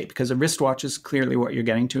to say, because a wristwatch is clearly what you're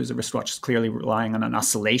getting to, is a wristwatch is clearly relying on an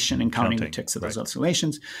oscillation and counting the ticks of those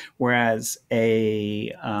oscillations, whereas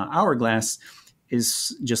a hourglass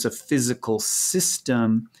is just a physical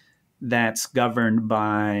system that's governed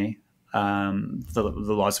by the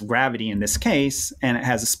laws of gravity in this case, and it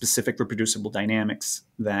has a specific reproducible dynamics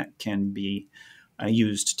that can be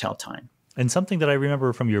used to tell time. And something that I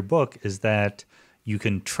remember from your book is that you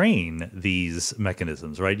can train these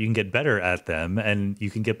mechanisms, right? You can get better at them, and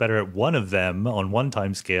you can get better at one of them on one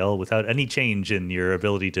time scale without any change in your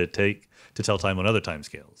ability to tell time on other time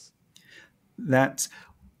scales.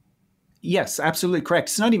 Yes, absolutely correct.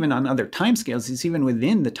 It's not even on other time scales. It's even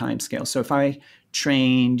within the time scale. So if I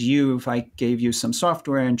gave you some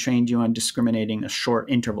software and trained you on discriminating a short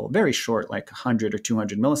interval, very short, like 100 or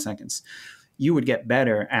 200 milliseconds, you would get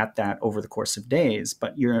better at that over the course of days,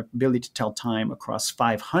 but your ability to tell time across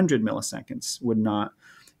 500 milliseconds would not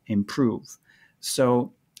improve.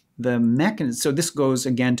 So so this goes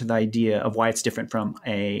again to the idea of why it's different from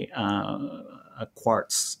a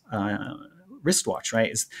quartz wristwatch,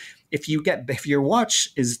 right? Is if your watch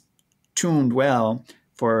is tuned well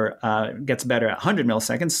for gets better at 100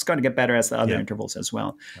 milliseconds, it's going to get better as the other intervals as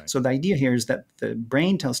well. Right. So the idea here is that the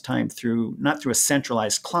brain tells time not through a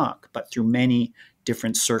centralized clock, but through many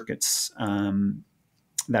different circuits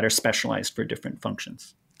that are specialized for different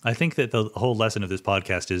functions. I think that the whole lesson of this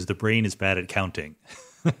podcast is the brain is bad at counting.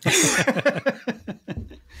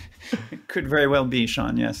 It could very well be,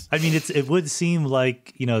 Sean, yes. I mean, it would seem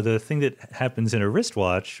like, the thing that happens in a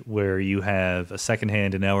wristwatch where you have a second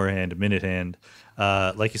hand, an hour hand, a minute hand,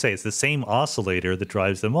 like you say, it's the same oscillator that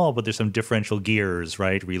drives them all, but there's some differential gears,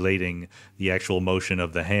 right, relating the actual motion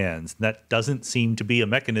of the hands. That doesn't seem to be a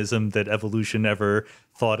mechanism that evolution ever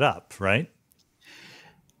thought up, right?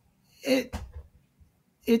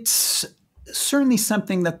 It's certainly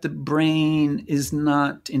something that the brain is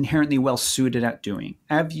not inherently well suited at doing.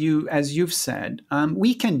 As you've said,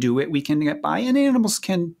 we can do it, we can get by, and animals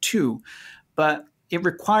can too. But it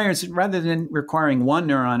requires, rather than requiring one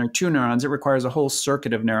neuron or two neurons, it requires a whole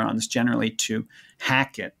circuit of neurons generally to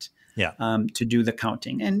hack it. Yeah. to do the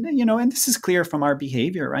counting. And, and this is clear from our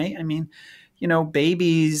behavior, right? I mean,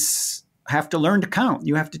 babies have to learn to count.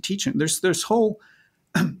 You have to teach them. There's whole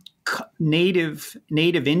native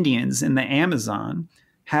Indians in the Amazon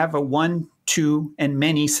have a 1, 2, and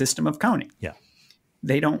many system of counting. Yeah.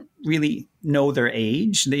 They don't really know their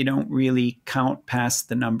age. They don't really count past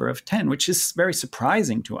the number of 10, which is very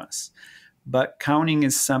surprising to us. But counting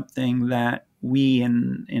is something that we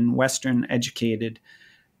in Western educated,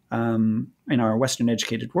 in our Western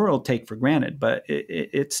educated world, take for granted. But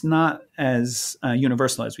it's not as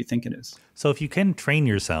universal as we think it is. So if you can train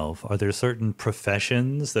yourself, are there certain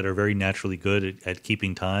professions that are very naturally good at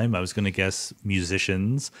keeping time? I was going to guess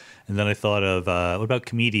musicians. And then I thought of, what about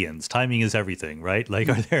comedians? Timing is everything, right? Like,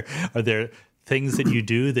 are there things that you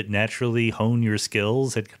do that naturally hone your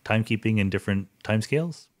skills at timekeeping in different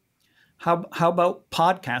timescales? How about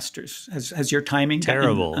podcasters? Has your timing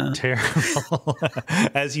terrible?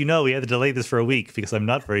 As you know, we had to delay this for a week because I'm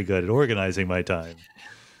not very good at organizing my time.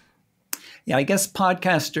 Yeah, I guess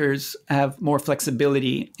podcasters have more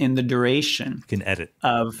flexibility in the duration. You can edit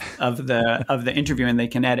of the interview, and they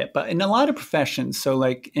can edit. But in a lot of professions, so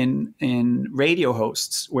like in radio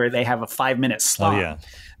hosts, where they have a 5-minute slot,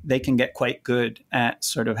 they can get quite good at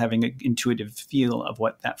sort of having an intuitive feel of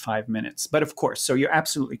what that 5 minutes. But of course, so you're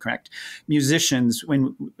absolutely correct. Musicians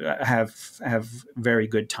have very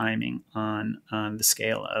good timing on the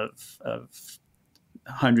scale of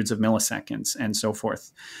hundreds of milliseconds and so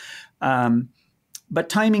forth. But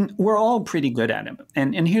timing, we're all pretty good at it.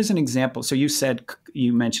 And here's an example. So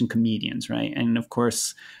you mentioned comedians, right? And of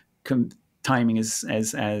course, timing is,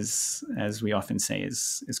 as we often say,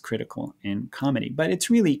 is critical in comedy, but it's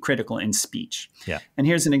really critical in speech. Yeah. And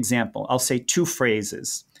here's an example. I'll say 2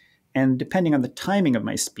 phrases, and depending on the timing of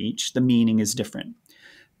my speech, the meaning is different.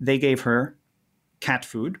 They gave her cat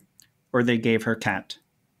food, or they gave her cat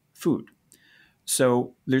food.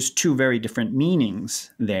 So there's 2 very different meanings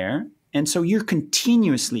there. And so you're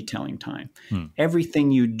continuously telling time. Everything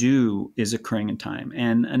you do is occurring in time.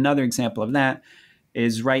 And another example of that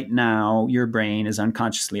is right now, your brain is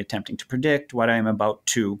unconsciously attempting to predict what I'm about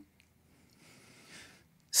to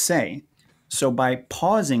say. So by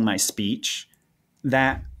pausing my speech,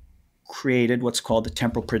 that created what's called a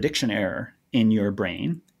temporal prediction error in your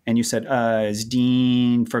brain. And you said, is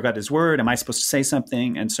Dean forgot his word? Am I supposed to say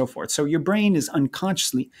something? And so forth. So your brain is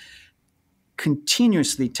unconsciously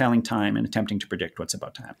continuously telling time and attempting to predict what's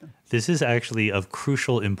about to happen. This is actually of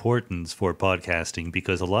crucial importance for podcasting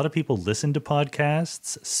because a lot of people listen to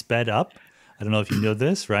podcasts sped up. I don't know if you know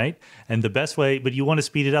this, right? And the best way, but you want to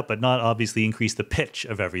speed it up, but not obviously increase the pitch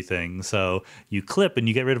of everything. So you clip and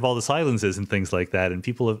you get rid of all the silences and things like that. And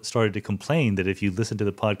people have started to complain that if you listen to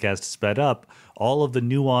the podcast sped up, all of the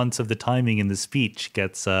nuance of the timing in the speech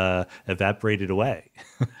gets evaporated away.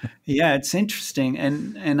 Yeah, it's interesting.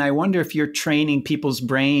 And I wonder if you're training people's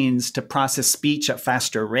brains to process speech at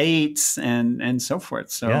faster rates and so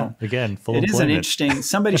forth. So yeah, again, full it employment. Is an interesting,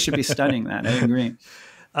 somebody should be studying that. I agree.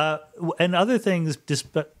 And other things,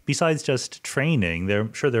 besides just training,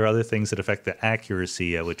 I'm sure there are other things that affect the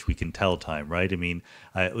accuracy at which we can tell time, right? I mean,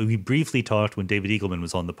 we briefly talked when David Eagleman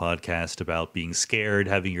was on the podcast about being scared,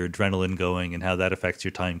 having your adrenaline going, and how that affects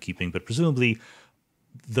your timekeeping. But presumably,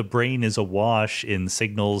 the brain is awash in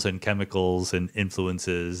signals and chemicals and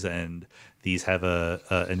influences, and these have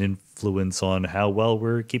an influence on how well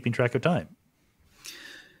we're keeping track of time.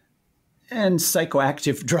 And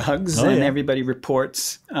psychoactive drugs, everybody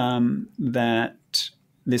reports that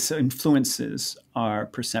this influences our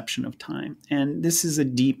perception of time. And this is a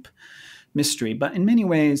deep mystery. But in many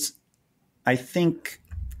ways, I think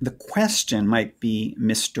the question might be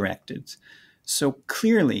misdirected. So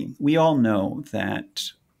clearly, we all know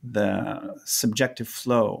that the subjective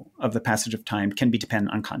flow of the passage of time can be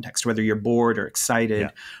dependent on context, whether you're bored or excited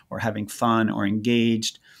or having fun or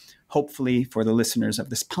engaged. Hopefully, for the listeners of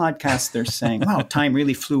this podcast, they're saying, wow, time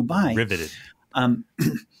really flew by. Riveted. And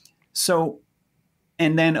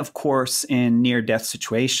then, of course, in near-death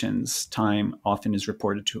situations, time often is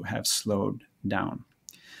reported to have slowed down.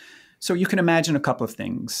 So you can imagine a couple of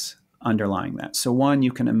things underlying that. So one,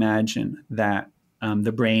 you can imagine that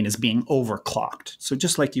the brain is being overclocked. So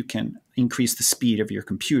just like you can increase the speed of your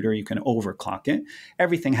computer, you can overclock it.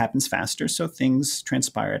 Everything happens faster, so things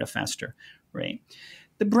transpire at a faster rate.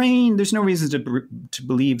 The brain, there's no reason to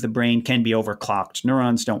believe the brain can be overclocked.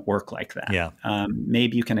 Neurons don't work like that. Yeah.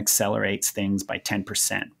 Maybe you can accelerate things by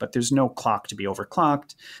 10%, but there's no clock to be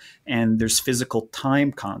overclocked. And there's physical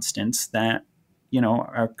time constants that,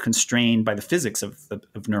 are constrained by the physics of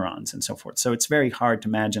neurons and so forth. So it's very hard to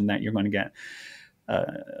imagine that you're going to get,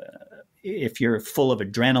 if you're full of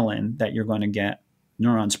adrenaline, that you're going to get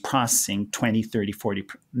neurons processing 20, 30, 40,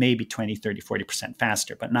 maybe 20, 30, 40%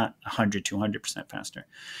 faster, but not 100, 200% faster.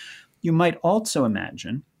 You might also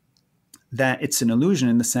imagine that it's an illusion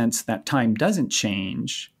in the sense that time doesn't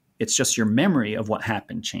change. It's just your memory of what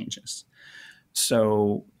happened changes.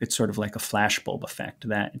 So it's sort of like a flashbulb effect,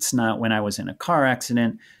 that it's not when I was in a car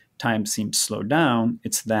accident, time seemed to slow down.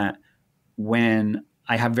 It's that when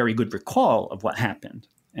I have very good recall of what happened,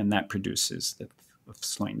 and that produces the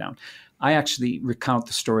slowing down. I actually recount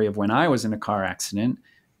the story of when I was in a car accident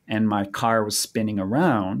and my car was spinning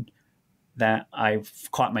around, that I've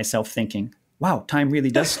caught myself thinking, wow, time really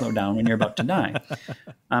does slow down when you're about to die.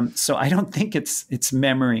 So I don't think it's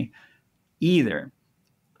memory either.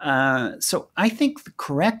 So I think the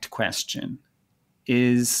correct question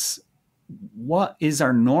is, what is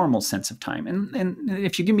our normal sense of time? And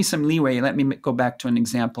if you give me some leeway, let me go back to an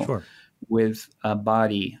example. Sure. With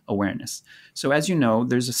body awareness. So as you know,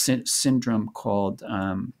 there's a syndrome called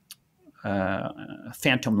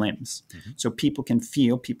phantom limbs. Mm-hmm. So people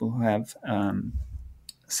who have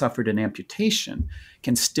suffered an amputation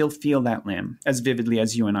can still feel that limb as vividly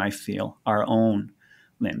as you and I feel our own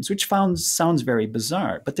limbs, which sounds very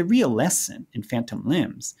bizarre. But the real lesson in phantom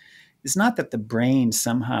limbs is not that the brain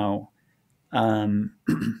somehow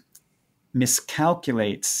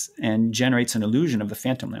miscalculates and generates an illusion of the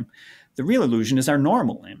phantom limb. The real illusion is our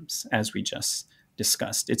normal limbs, as we just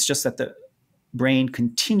discussed. It's just that the brain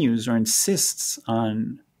continues or insists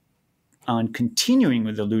on continuing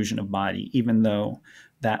with the illusion of body, even though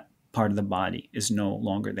that part of the body is no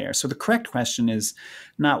longer there. So the correct question is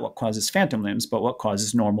not what causes phantom limbs, but what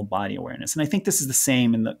causes normal body awareness. And I think this is the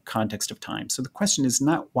same in the context of time. So the question is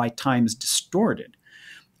not why time is distorted,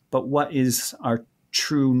 but what is our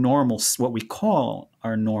true normal, what we call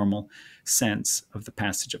our normal sense of the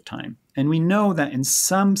passage of time. And we know that in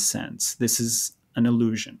some sense, this is an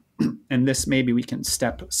illusion. And this, maybe we can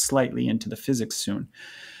step slightly into the physics soon.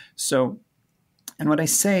 So, and what I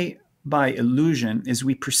say by illusion is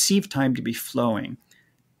we perceive time to be flowing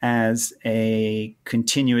as a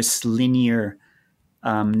continuous linear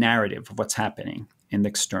narrative of what's happening in the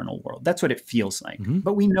external world. That's what it feels like. Mm-hmm.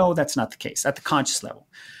 But we know that's not the case at the conscious level.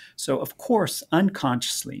 So, of course,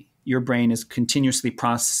 unconsciously, your brain is continuously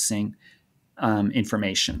processing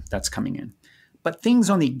information that's coming in. But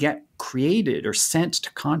things only get created or sent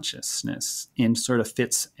to consciousness in sort of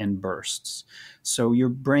fits and bursts. So your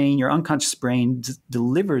brain, your unconscious brain,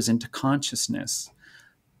 delivers into consciousness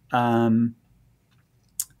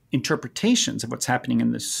interpretations of what's happening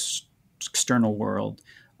in this external world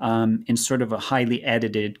in sort of a highly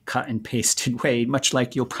edited, cut and pasted way, much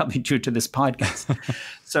like you'll probably do to this podcast.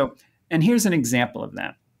 So, and here's an example of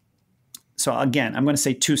that. So again, I'm going to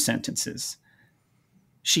say two sentences.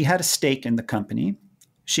 She had a stake in the company.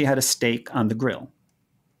 She had a stake on the grill.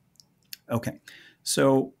 Okay.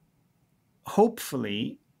 So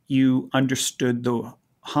hopefully you understood the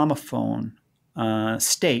homophone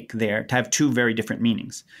stake there to have two very different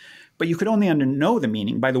meanings. But you could only know the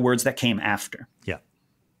meaning by the words that came after. Yeah.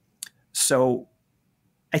 So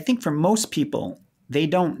I think for most people, they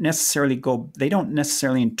don't necessarily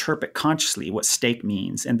interpret consciously what stake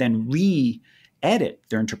means and then re-edit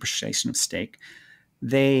their interpretation of stake.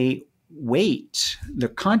 They wait,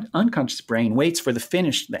 the unconscious brain waits for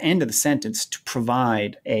the end of the sentence to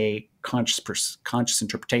provide a conscious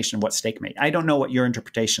interpretation of what stake made. I don't know what your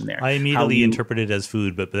interpretation there. I immediately interpret it as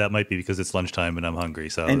food, but that might be because it's lunchtime and I'm hungry.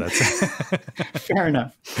 So that's fair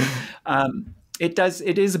enough. It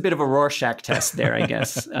is a bit of a Rorschach test there, I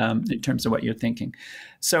guess, in terms of what you're thinking.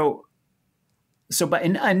 So, but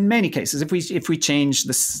in many cases, if we change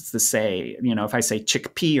this to say, if I say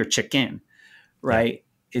chickpea or chicken, right? Yeah.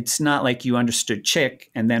 It's not like you understood chick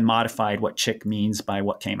and then modified what chick means by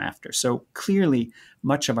what came after. So clearly,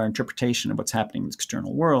 much of our interpretation of what's happening in the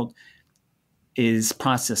external world is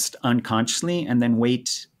processed unconsciously, and then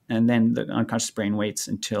the unconscious brain waits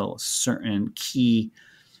until certain key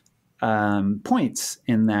points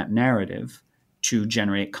in that narrative to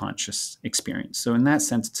generate conscious experience. So in that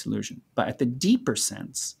sense, it's illusion. But at the deeper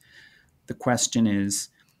sense, the question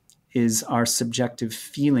is our subjective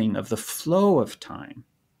feeling of the flow of time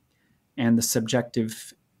and the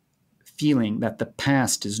subjective feeling that the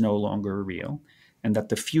past is no longer real and that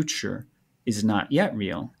the future is not yet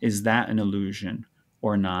real, is that an illusion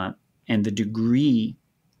or not? And the degree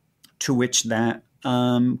to which that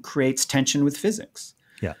creates tension with physics.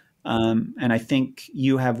 Yeah. And I think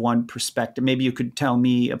you have one perspective. Maybe you could tell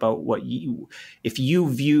me about if you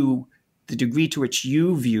view the degree to which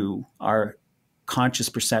you view our conscious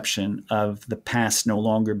perception of the past no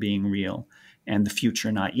longer being real and the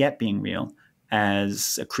future not yet being real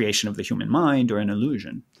as a creation of the human mind or an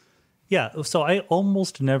illusion. Yeah, so I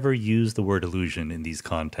almost never use the word illusion in these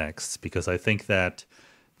contexts because I think that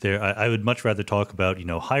I would much rather talk about,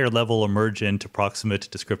 higher level emergent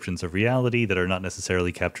approximate descriptions of reality that are not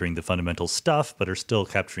necessarily capturing the fundamental stuff, but are still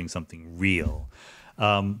capturing something real.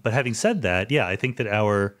 But having said that, yeah, I think that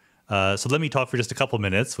so let me talk for just a couple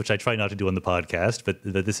minutes, which I try not to do on the podcast, but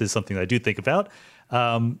that this is something that I do think about.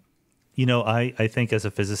 I think as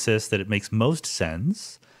a physicist that it makes most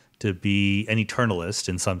sense to be an eternalist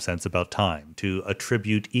in some sense about time, to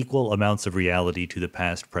attribute equal amounts of reality to the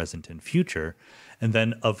past, present, and future. And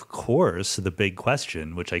then, of course, the big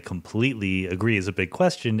question, which I completely agree is a big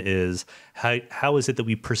question, is how is it that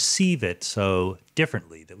we perceive it so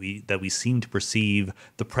differently, that we seem to perceive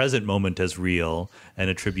the present moment as real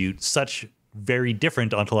and attribute such very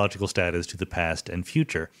different ontological status to the past and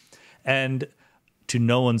future. And to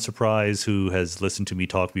no one's surprise who has listened to me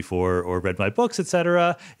talk before or read my books,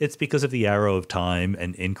 etc., it's because of the arrow of time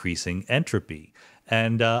and increasing entropy.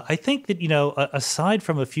 And I think that, aside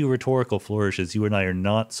from a few rhetorical flourishes, you and I are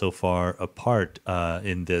not so far apart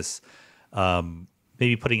in this,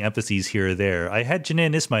 maybe putting emphases here or there. I had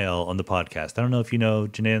Janan Ismail on the podcast. I don't know if you know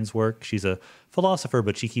Janan's work. She's a philosopher,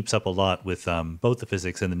 but she keeps up a lot with both the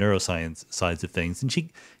physics and the neuroscience sides of things. And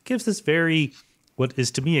she gives this what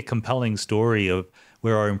is to me a compelling story of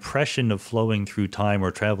where our impression of flowing through time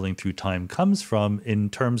or traveling through time comes from in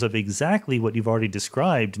terms of exactly what you've already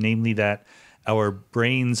described, namely that our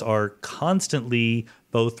brains are constantly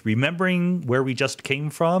both remembering where we just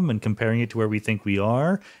came from and comparing it to where we think we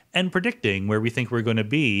are, and predicting where we think we're going to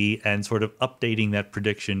be and sort of updating that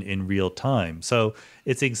prediction in real time. So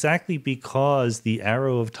it's exactly because the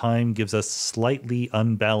arrow of time gives us slightly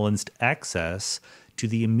unbalanced access to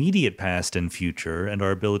the immediate past and future and our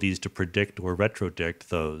abilities to predict or retrodict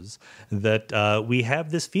those, that we have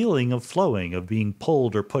this feeling of flowing, of being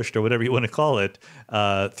pulled or pushed or whatever you want to call it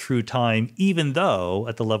through time, even though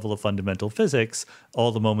at the level of fundamental physics,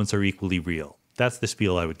 all the moments are equally real. That's the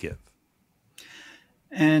spiel I would give.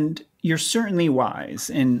 And you're certainly wise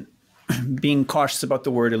in being cautious about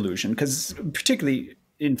the word illusion, because particularly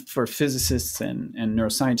for physicists and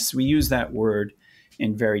neuroscientists, we use that word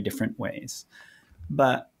in very different ways.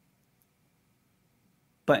 But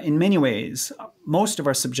in many ways, most of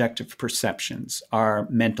our subjective perceptions are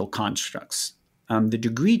mental constructs. The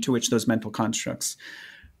degree to which those mental constructs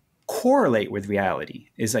correlate with reality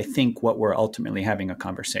is, I think, what we're ultimately having a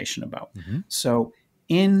conversation about. Mm-hmm. So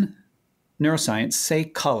in neuroscience, say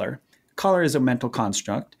color. Color is a mental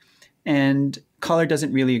construct, and color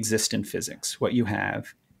doesn't really exist in physics. What you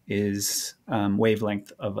have is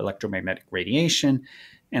wavelength of electromagnetic radiation,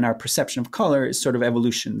 and our perception of color is sort of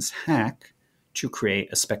evolution's hack to create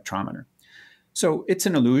a spectrometer. So it's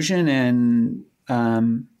an illusion, but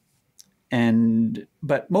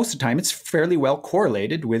most of the time it's fairly well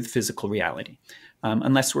correlated with physical reality,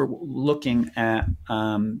 unless we're looking at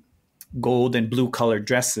gold and blue colored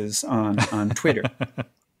dresses on Twitter.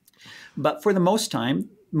 But for the most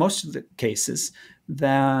of the cases,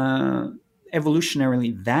 the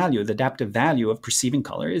evolutionarily value, the adaptive value of perceiving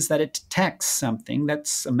color is that it detects something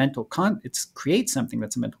that's a mental it creates something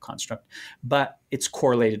that's a mental construct, but it's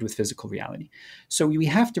correlated with physical reality. So we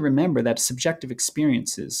have to remember that subjective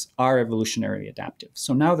experiences are evolutionarily adaptive.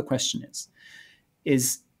 So now the question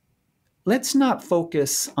is let's not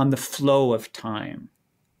focus on the flow of time.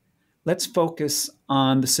 Let's focus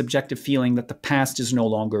on the subjective feeling that the past is no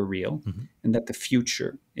longer real, mm-hmm. and that the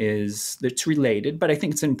future it's related, but I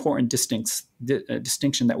think it's an important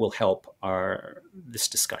distinction that will help this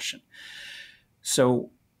discussion. So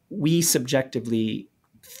we subjectively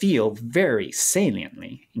feel very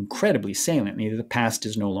saliently, incredibly saliently, that the past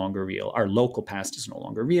is no longer real. Our local past is no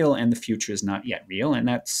longer real, and the future is not yet real. And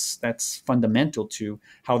that's fundamental to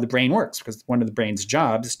how the brain works, because one of the brain's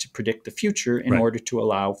jobs is to predict the future in order to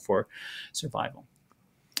allow for survival.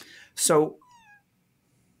 So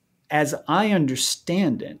as I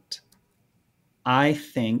understand it, I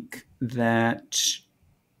think that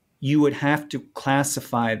you would have to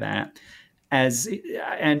classify that as,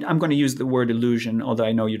 and I'm going to use the word illusion, although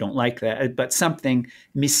I know you don't like that, but something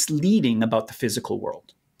misleading about the physical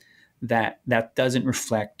world that doesn't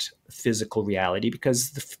reflect physical reality,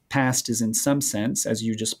 because the past is in some sense, as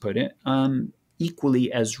you just put it, equally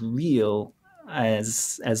as real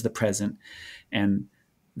as the present and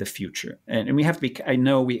the future. And we have to be, I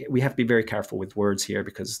know we have to be very careful with words here,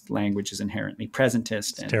 because language is inherently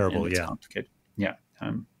presentist. It's terrible, and it's yeah. complicated. Yeah.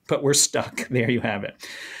 But we're stuck. There you have it.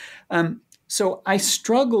 So I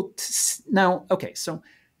struggled now. Okay. So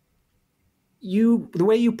the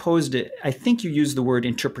way you posed it, I think you used the word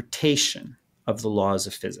interpretation of the laws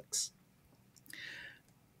of physics.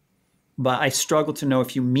 But I struggle to know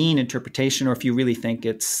if you mean interpretation or if you really think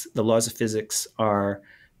it's the laws of physics are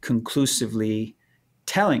conclusively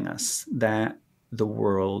telling us that the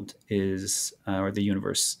world is, or the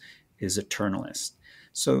universe is eternalist.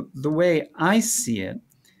 So the way I see it,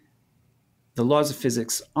 the laws of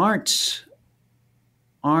physics aren't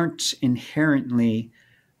inherently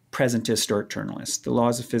presentist or eternalist. The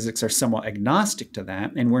laws of physics are somewhat agnostic to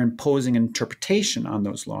that, and we're imposing an interpretation on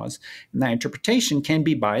those laws. And that interpretation can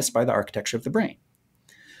be biased by the architecture of the brain.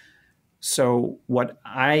 So what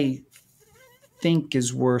I think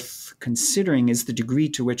is worth considering is the degree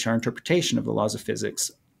to which our interpretation of the laws of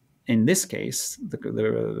physics, in this case,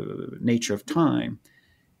 the nature of time,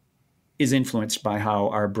 is influenced by how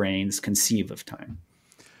our brains conceive of time.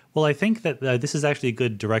 Well, I think that this is actually a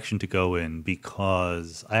good direction to go in,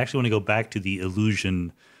 because I actually want to go back to the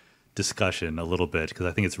illusion discussion a little bit, because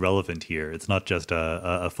I think it's relevant here. It's not just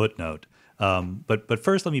a footnote. But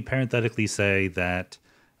first, let me parenthetically say that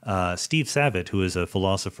Steve Savitt, who is a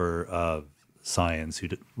philosopher of science who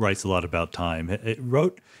writes a lot about time,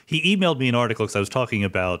 he emailed me an article because I was talking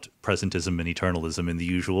about presentism and eternalism in the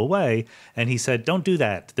usual way, and he said, don't do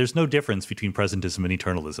that. There's no difference between presentism and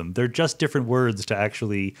eternalism. They're just different words to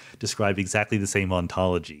actually describe exactly the same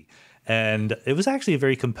ontology. And it was actually a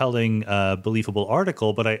very compelling, believable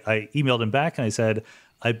article, but I emailed him back and I said,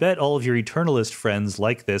 I bet all of your eternalist friends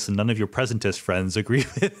like this and none of your presentist friends agree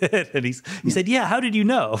with it. And he said, yeah, how did you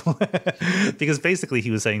know? Because basically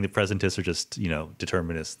he was saying the presentists are just,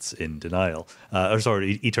 determinists in denial,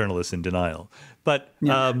 eternalists in denial. But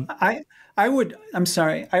I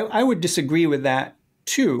would disagree with that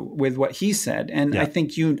too, with what he said. And I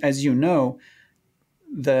think as you know,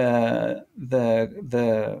 the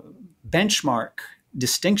benchmark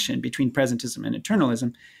distinction between presentism and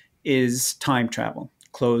eternalism is time travel.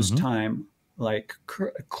 Closed time, like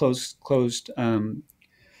closed time,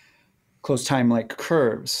 like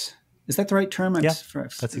curves. Is that the right term? Yeah,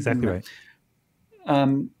 that's exactly right.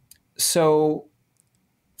 So,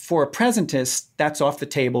 for a presentist, that's off the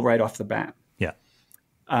table right off the bat. Yeah.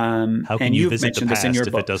 How can you visit the past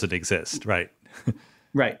if it doesn't exist? Right.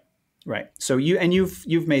 Right. So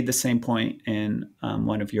you've made the same point in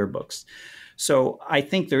one of your books. So I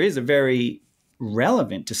think there is a very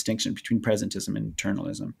relevant distinction between presentism and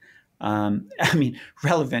eternalism.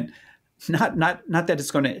 Relevant, not that it's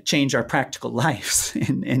going to change our practical lives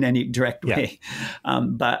in any direct way,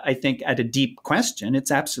 but I think at a deep question, it's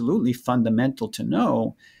absolutely fundamental to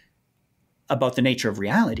know about the nature of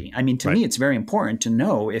reality. To me, it's very important to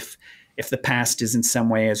know if the past is in some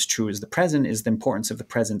way as true as the present, is the importance of the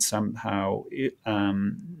present somehow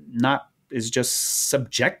is just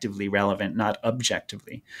subjectively relevant, not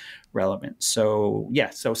objectively relevant. So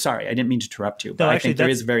sorry, I didn't mean to interrupt you, but I think there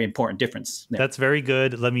is a very important difference there. That's very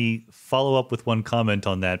good. Let me follow up with one comment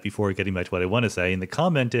on that before getting back to what I want to say. And the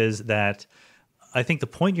comment is that I think the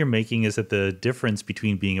point you're making is that the difference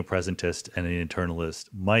between being a presentist and an eternalist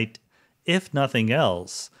might, if nothing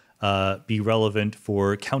else, be relevant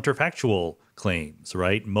for counterfactual claims,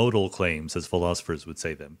 right? Modal claims, as philosophers would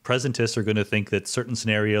say them. Presentists are going to think that certain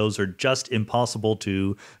scenarios are just impossible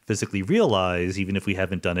to physically realize, even if we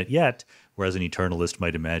haven't done it yet, whereas an eternalist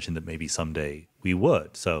might imagine that maybe someday we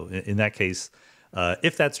would. So in that case,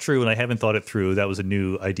 if that's true, and I haven't thought it through, that was a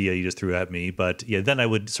new idea you just threw at me, but then I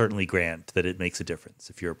would certainly grant that it makes a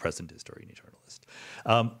difference if you're a presentist or an eternalist.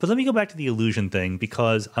 But let me go back to the illusion thing,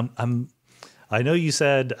 because I know you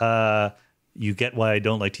said you get why I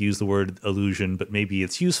don't like to use the word illusion, but maybe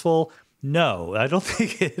it's useful. No, I don't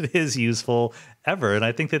think it is useful ever. And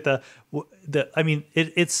I think that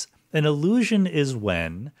it's an illusion is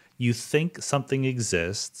when you think something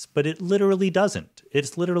exists, but it literally doesn't.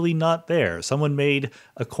 It's literally not there. Someone made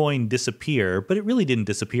a coin disappear, but it really didn't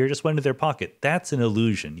disappear, it just went into their pocket. That's an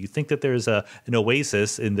illusion. You think that there's an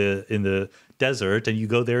oasis in the desert and you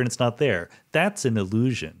go there and it's not there. That's an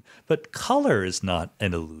illusion. But color is not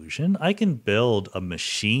an illusion. I can build a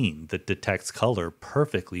machine that detects color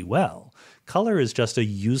perfectly well. Color is just a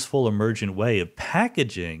useful emergent way of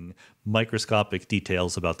packaging microscopic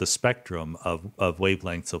details about the spectrum of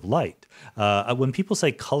wavelengths of light. When people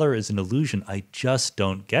say color is an illusion, I just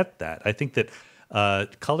don't get that. I think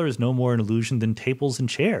that color is no more an illusion than tables and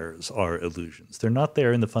chairs are illusions. They're not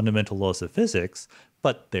there in the fundamental laws of physics,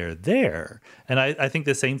 but they're there. And I think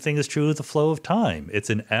the same thing is true of the flow of time. It's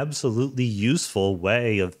an absolutely useful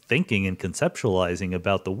way of thinking and conceptualizing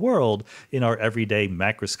about the world in our everyday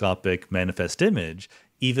macroscopic manifest image,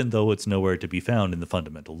 even though it's nowhere to be found in the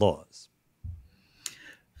fundamental laws.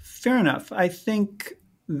 Fair enough. I think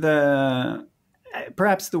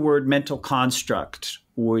perhaps the word mental construct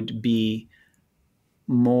would be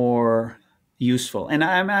more useful. And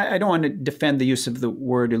I don't want to defend the use of the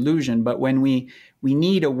word illusion, but when we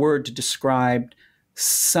need a word to describe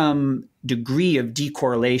some degree of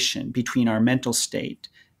decorrelation between our mental state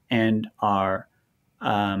and our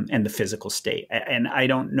and the physical state. And I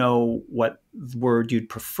don't know what word you'd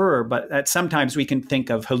prefer, but that sometimes we can think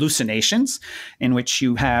of hallucinations in which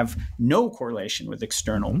you have no correlation with the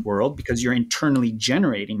external world because you're internally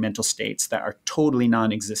generating mental states that are totally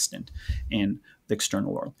non-existent in the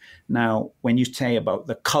external world. Now, when you say about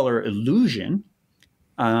the color illusion,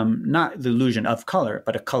 not the illusion of color,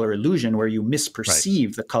 but a color illusion where you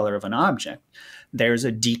misperceive the color of an object, there's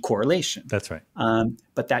a decorrelation. That's right.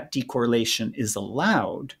 But that decorrelation is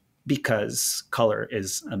allowed because color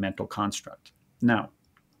is a mental construct. Now,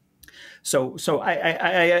 so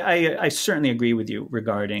I certainly agree with you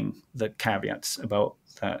regarding the caveats about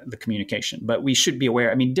the communication, but we should be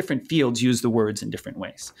aware. I mean, different fields use the words in different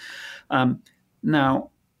ways.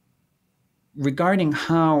 Now, regarding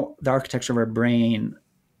how the architecture of our brain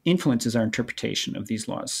influences our interpretation of these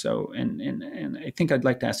laws. So, and I think I'd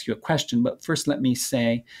like to ask you a question, but first let me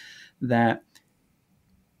say that,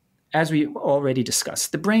 as we already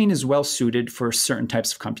discussed, the brain is well suited for certain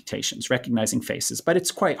types of computations, recognizing faces, but it's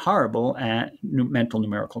quite horrible at mental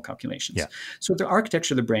numerical calculations. Yeah. So the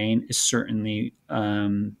architecture of the brain is certainly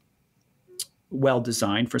well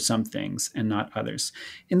designed for some things and not others.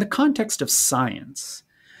 In the context of science,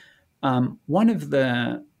 one of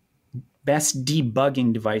the best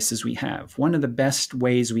debugging devices we have, one of the best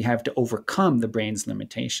ways we have to overcome the brain's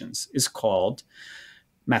limitations is called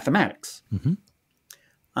mathematics.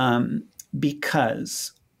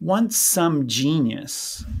 Because once some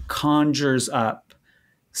genius conjures up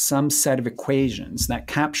some set of equations that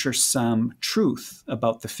capture some truth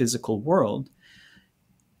about the physical world,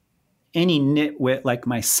 any nitwit like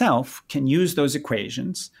myself can use those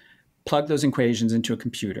equations, plug those equations into a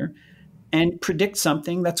computer, and predict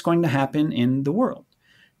something that's going to happen in the world.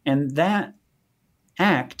 And that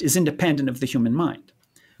act is independent of the human mind.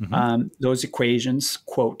 Those equations,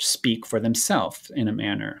 quote, speak for themselves in a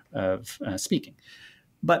manner of speaking.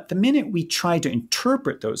 But the minute we try to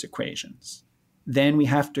interpret those equations, then we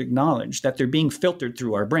have to acknowledge that they're being filtered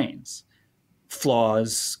through our brains,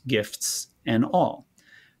 flaws, gifts, and all.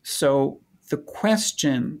 So the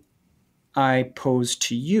question I pose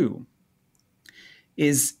to you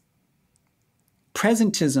is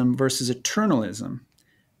presentism versus eternalism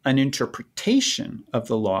an interpretation of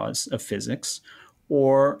the laws of physics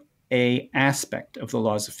or a aspect of the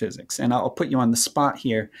laws of physics? And I'll put you on the spot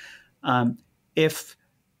here.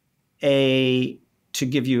 To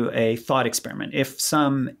give you a thought experiment, if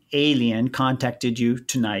some alien contacted you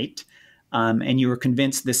tonight and you were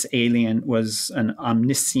convinced this alien was an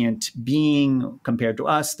omniscient being compared to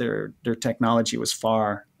us, their technology was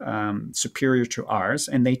far superior to ours,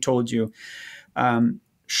 and they told you,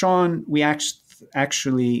 Sean, we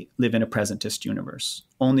actually live in a presentist universe.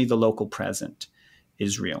 Only the local present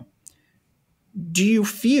is real. Do you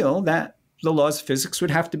feel that the laws of physics would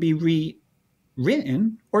have to be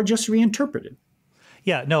rewritten or just reinterpreted?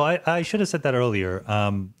 Yeah, no, I should have said that earlier.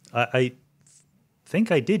 I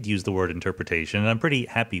think I did use the word interpretation, and I'm pretty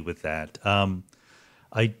happy with that.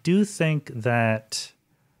 I do think that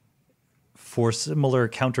for similar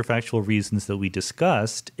counterfactual reasons that we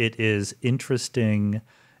discussed, it is interesting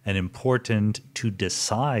and important to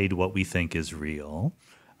decide what we think is real.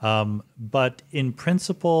 But in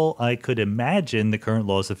principle, I could imagine the current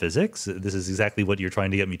laws of physics, this is exactly what you're trying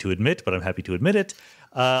to get me to admit, but I'm happy to admit it,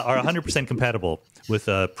 are 100% compatible with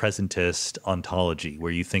a presentist ontology,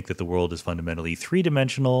 where you think that the world is fundamentally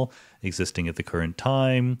three-dimensional, existing at the current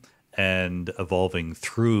time, and evolving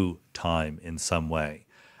through time in some way.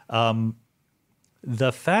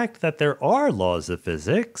 The fact that there are laws of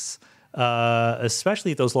physics,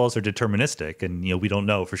 especially if those laws are deterministic, and we don't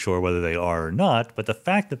know for sure whether they are or not, but the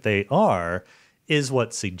fact that they are is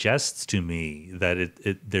what suggests to me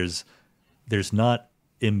that there's not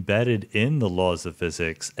embedded in the laws of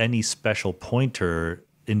physics any special pointer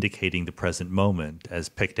indicating the present moment as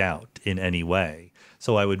picked out in any way.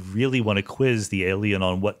 So I would really want to quiz the alien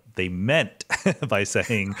on what they meant by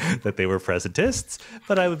saying that they were presentists,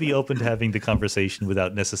 but I would be open to having the conversation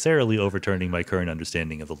without necessarily overturning my current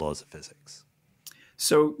understanding of the laws of physics.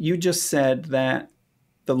 So you just said that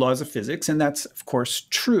the laws of physics, and that's of course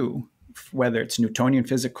true, whether it's Newtonian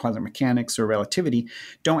physics, quantum mechanics, or relativity,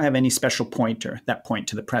 don't have any special pointer that point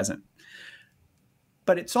to the present.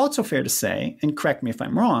 But it's also fair to say, and correct me if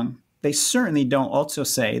I'm wrong, they certainly don't also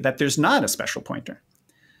say that there's not a special pointer.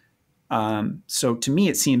 So to me,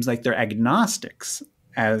 it seems like they're agnostics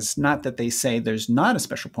as not that they say there's not a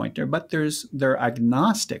special pointer, but they're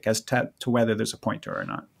agnostic as to whether there's a pointer or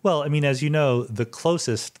not. Well, I mean, as you know, the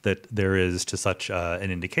closest that there is to such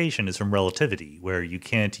an indication is from relativity, where you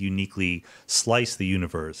can't uniquely slice the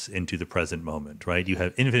universe into the present moment, right? You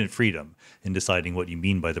have infinite freedom in deciding what you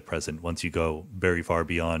mean by the present once you go very far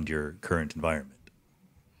beyond your current environment.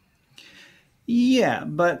 Yeah,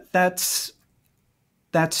 but that's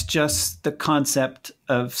just the concept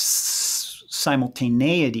of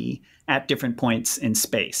simultaneity at different points in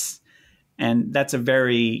space. And that's a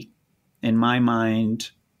very, in my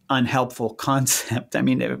mind, unhelpful concept. I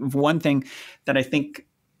mean, one thing that I think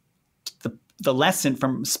the lesson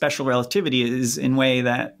from special relativity is in a way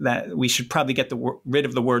that we should probably get rid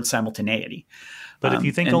of the word simultaneity. But if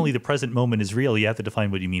you think only the present moment is real, you have to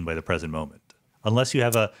define what you mean by the present moment. Unless you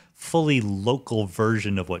have a fully local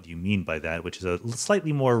version of what you mean by that, which is a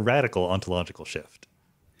slightly more radical ontological shift.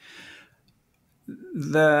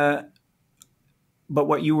 But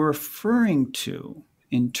what you were referring to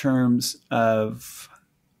in terms of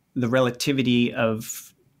the relativity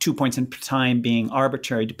of 2 points in time being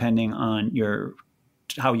arbitrary depending on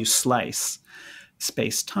how you slice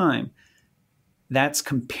space-time, that's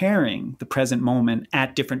comparing the present moment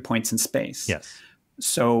at different points in space. Yes.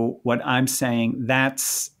 So what I'm saying,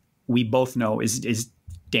 we both know is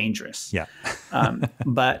dangerous. Yeah.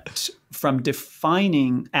 But from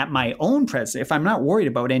defining at my own present, if I'm not worried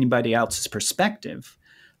about anybody else's perspective,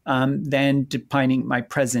 then defining my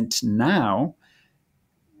present now,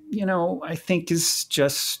 I think is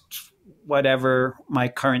just whatever my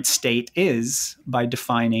current state is by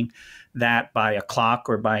defining that by a clock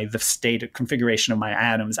or by the state of configuration of my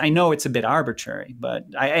atoms. I know it's a bit arbitrary, but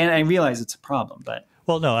I realize it's a problem. But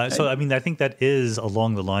well, no. I think that is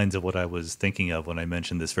along the lines of what I was thinking of when I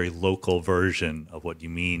mentioned this very local version of what you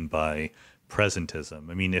mean by presentism.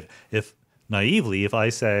 I mean, if naively, if I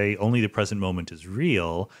say only the present moment is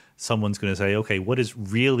real, someone's going to say, okay, what is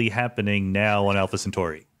really happening now on Alpha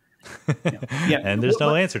Centauri? Yeah. And there's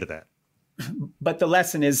no answer to that. But the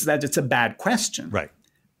lesson is that it's a bad question.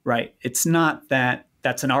 Right. It's not that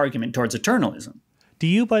that's an argument towards eternalism. Do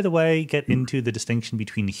you, by the way, get into the distinction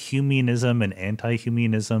between Humeanism and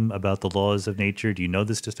anti-Humeanism about the laws of nature? Do you know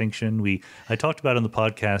this distinction? I talked about it on the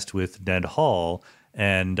podcast with Ned Hall,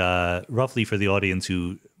 and roughly for the audience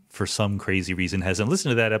who, for some crazy reason, hasn't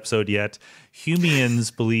listened to that episode yet,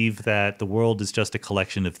 Humeans believe that the world is just a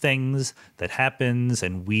collection of things that happens,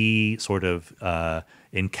 and we sort of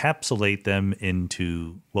encapsulate them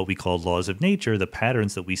into what we call laws of nature, the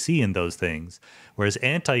patterns that we see in those things. Whereas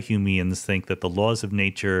anti-Humeans think that the laws of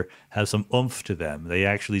nature have some oomph to them. They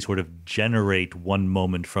actually sort of generate one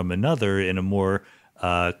moment from another in a more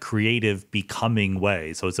creative, becoming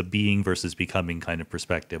way. So it's a being versus becoming kind of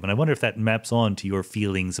perspective. And I wonder if that maps on to your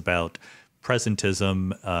feelings about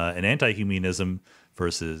presentism and anti-Humeanism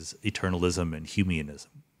versus eternalism and Humeanism.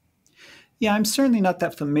 Yeah, I'm certainly not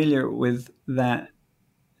that familiar with that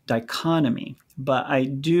dichotomy, but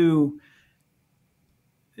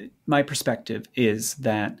my perspective is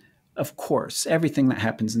that, of course, everything that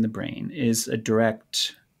happens in the brain is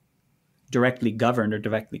directly governed or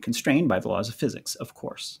directly constrained by the laws of physics, of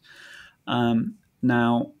course.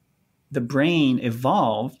 Now, the brain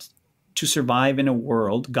evolved to survive in a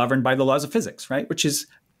world governed by the laws of physics, right? Which is,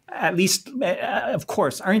 at least, of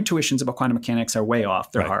course, our intuitions about quantum mechanics are way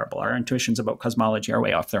off. They're horrible. Our intuitions about cosmology are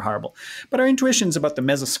way off. They're horrible. But our intuitions about the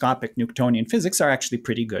mesoscopic Newtonian physics are actually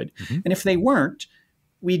pretty good. Mm-hmm. And if they weren't,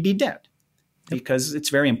 we'd be dead because it's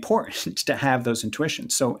very important to have those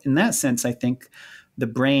intuitions. So in that sense, I think the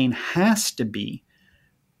brain has to be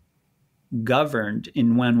governed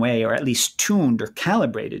in one way, or at least tuned or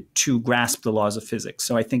calibrated to grasp the laws of physics.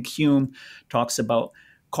 So I think Hume talks about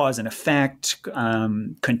cause and effect,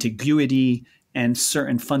 contiguity, and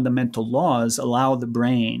certain fundamental laws allow the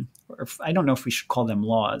brain, or I don't know if we should call them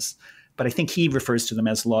laws, but I think he refers to them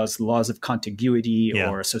as laws, the laws of contiguity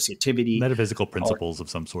or associativity. Metaphysical principles of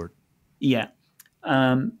some sort. Yeah.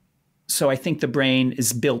 So I think the brain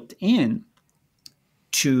is built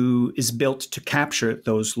to capture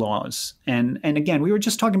those laws. And again, we were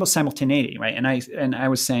just talking about simultaneity, right? And I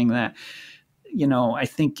was saying that, I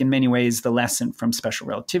think in many ways the lesson from special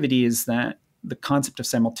relativity is that the concept of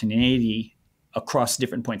simultaneity across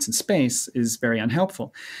different points in space is very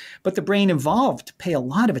unhelpful. But the brain evolved to pay a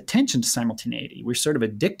lot of attention to simultaneity. We're sort of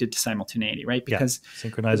addicted to simultaneity, right? Because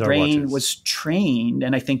synchronize the our brain watches. was trained,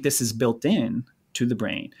 and I think this is built in to the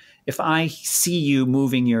brain. If I see you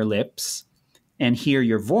moving your lips and hear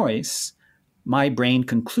your voice, my brain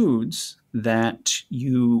concludes that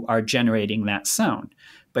you are generating that sound.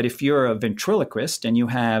 But if you're a ventriloquist and you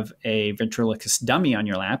have a ventriloquist dummy on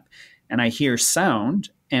your lap, and I hear sound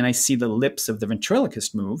and I see the lips of the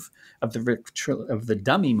ventriloquist move, of the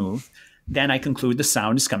dummy move, then I conclude the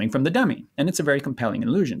sound is coming from the dummy. And it's a very compelling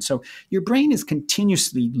illusion. So your brain is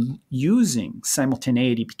continuously using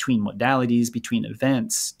simultaneity between modalities, between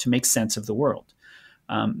events to make sense of the world.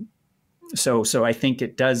 So I think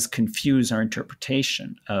it does confuse our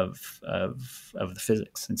interpretation of the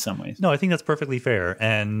physics in some ways. No, I think that's perfectly fair.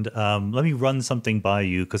 And let me run something by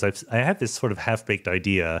you, because I have this sort of half-baked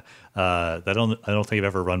idea that I don't think I've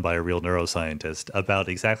ever run by a real neuroscientist about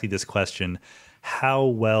exactly this question: how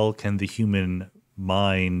well can the human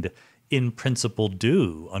mind in principle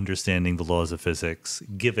do understanding the laws of physics,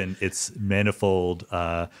 given its manifold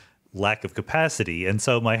lack of capacity? And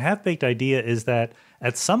so my half-baked idea is that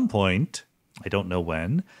at some point, I don't know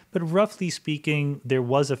when, but roughly speaking, there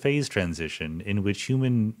was a phase transition in which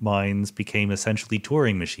human minds became essentially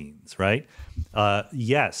Turing machines, right?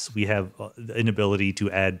 Yes, we have an ability to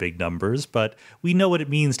add big numbers, but we know what it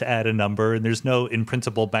means to add a number, and there's no, in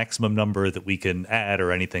principle, maximum number that we can add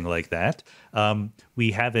or anything like that.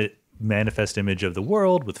 We have a manifest image of the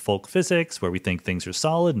world with folk physics, where we think things are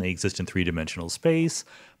solid and they exist in three-dimensional space.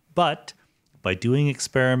 But by doing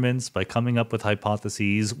experiments, by coming up with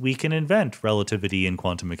hypotheses, we can invent relativity and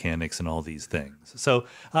quantum mechanics and all these things. So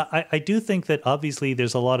I do think that obviously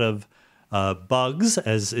there's a lot of bugs,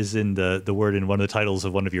 as is in the word in one of the titles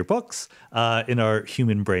of one of your books, in our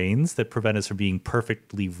human brains that prevent us from being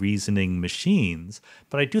perfectly reasoning machines.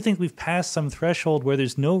 But I do think we've passed some threshold where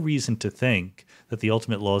there's no reason to think that the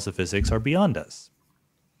ultimate laws of physics are beyond us.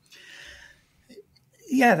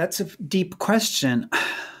 Yeah, that's a deep question.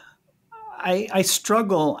 I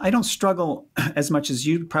struggle. I don't struggle as much as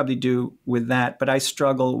you probably do with that, but I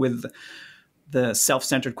struggle with the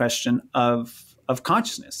self-centered question of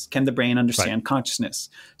consciousness. Can the brain understand consciousness?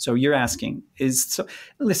 So you're asking,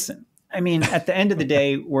 listen, I mean, at the end of the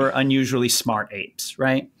day, we're unusually smart apes,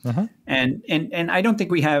 right? Uh-huh. And I don't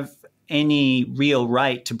think we have any real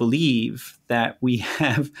right to believe that we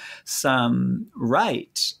have some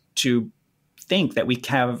right to think that we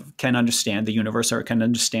can understand the universe or can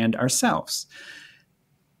understand ourselves.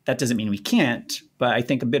 That doesn't mean we can't, but I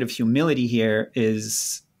think a bit of humility here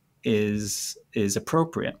is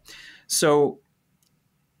appropriate. So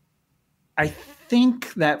I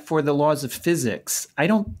think that for the laws of physics,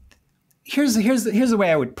 here's the way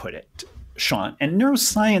I would put it, Sean, and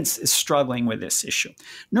neuroscience is struggling with this issue.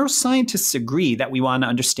 Neuroscientists agree that we want to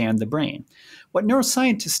understand the brain. What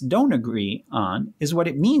neuroscientists don't agree on is what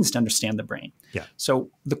it means to understand the brain. Yeah. So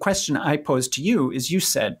the question I posed to you is, you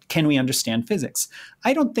said, can we understand physics?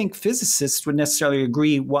 I don't think physicists would necessarily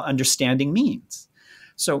agree what understanding means.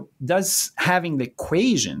 So does having the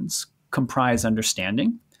equations comprise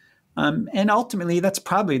understanding? And ultimately, that's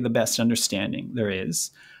probably the best understanding there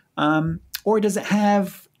is. Or does it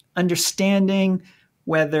have understanding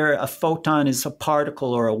whether a photon is a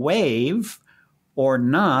particle or a wave or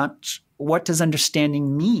not? What does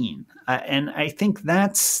understanding mean? And I think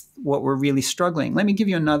that's what we're really struggling. Let me give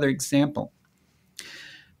you another example.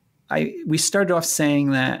 We started off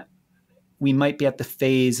saying that we might be at the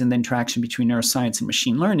phase in the interaction between neuroscience and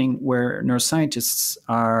machine learning, where neuroscientists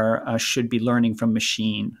should be learning from the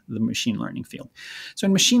machine learning field. So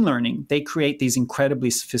in machine learning, they create these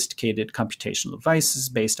incredibly sophisticated computational devices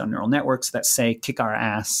based on neural networks that say, kick our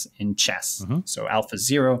ass in chess. Mm-hmm. So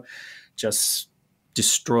AlphaZero just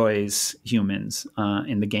destroys humans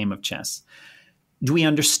in the game of chess. Do we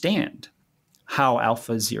understand how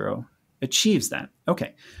AlphaZero achieves that?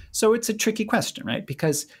 Okay, so it's a tricky question, right?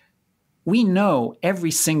 Because we know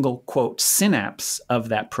every single, quote, synapse of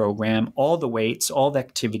that program, all the weights, all the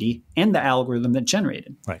activity, and the algorithm that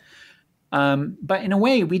generated. Right. But in a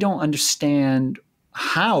way, we don't understand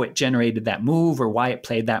how it generated that move or why it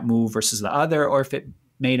played that move versus the other, or if it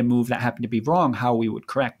made a move that happened to be wrong, how we would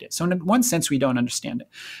correct it. So in one sense, we don't understand it.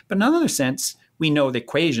 But in another sense, we know the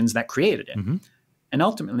equations that created it. Mm-hmm. And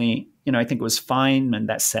ultimately, I think it was Feynman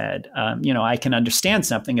that said, I can understand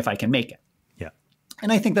something if I can make it. Yeah.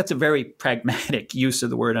 And I think that's a very pragmatic use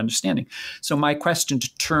of the word understanding. So my question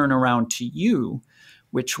to turn around to you,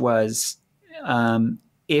 which was,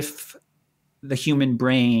 if the human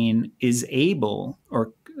brain is able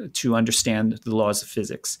to understand the laws of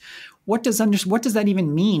physics, what does that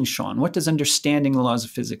even mean, Sean? What does understanding the laws of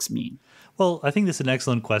physics mean? Well, I think this is an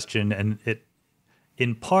excellent question, and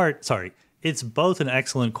it's both an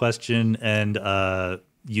excellent question and a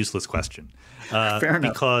useless question. Fair enough.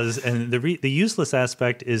 Because the useless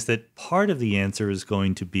aspect is that part of the answer is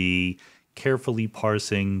going to be, carefully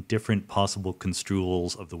parsing different possible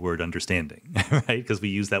construals of the word understanding, right? Because we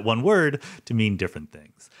use that one word to mean different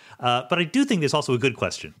things. But I do think there's also a good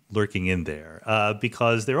question lurking in there,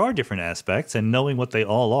 because there are different aspects, and knowing what they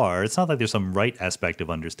all are, it's not like there's some right aspect of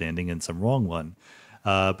understanding and some wrong one.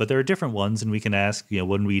 But there are different ones, and we can ask,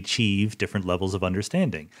 when we achieve different levels of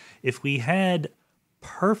understanding. If we had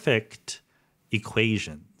perfect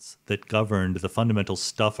equations that governed the fundamental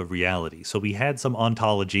stuff of reality, so we had some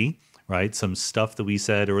ontology, right? Some stuff that we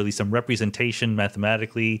said, or at least some representation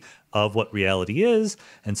mathematically of what reality is,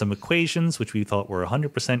 and some equations which we thought were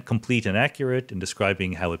 100% complete and accurate in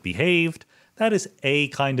describing how it behaved. That is a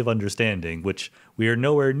kind of understanding, which we are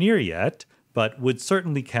nowhere near yet, but would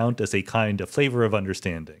certainly count as a kind of flavor of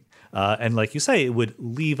understanding. And like you say, it would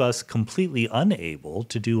leave us completely unable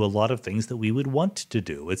to do a lot of things that we would want to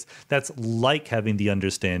do. That's like having the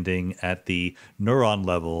understanding at the neuron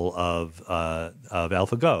level of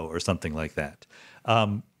AlphaGo or something like that.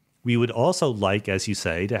 We would also like, as you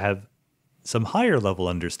say, to have some higher level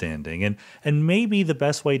understanding. And maybe the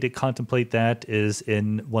best way to contemplate that is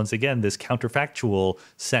in, once again, this counterfactual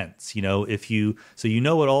sense. If you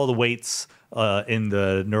know what all the weights in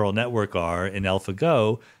the neural network are in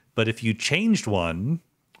AlphaGo, but if you changed one,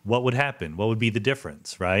 what would happen? What would be the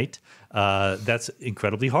difference, right? That's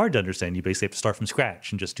incredibly hard to understand. You basically have to start from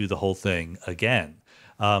scratch and just do the whole thing again.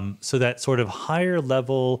 So that sort of higher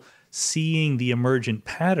level, seeing the emergent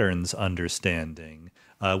patterns understanding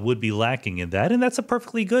would be lacking in that. And that's a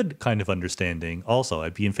perfectly good kind of understanding also.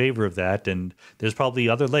 I'd be in favor of that. And there's probably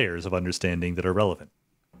other layers of understanding that are relevant.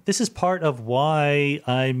 This is part of why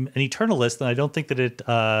I'm an eternalist, and I don't think that it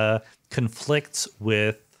conflicts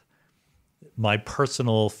with my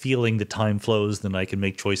personal feeling that time flows, then I can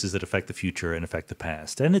make choices that affect the future and affect the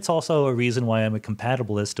past. And it's also a reason why I'm a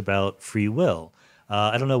compatibilist about free will.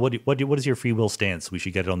 I don't know, what is your free will stance? We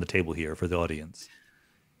should get it on the table here for the audience.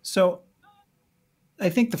 So I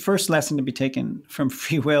think the first lesson to be taken from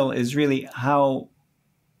free will is really how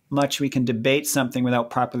much we can debate something without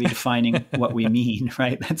properly defining what we mean,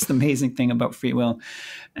 right? That's the amazing thing about free will.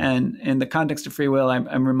 And in the context of free will,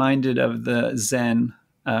 I'm reminded of the Zen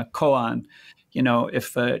koan.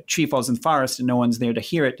 If a tree falls in the forest and no one's there to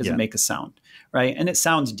hear it, does it make a sound, right? And it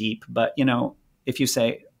sounds deep, but if you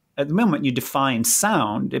say, at the moment you define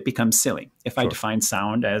sound, it becomes silly. If I define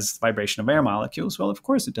sound as vibration of air molecules, well, of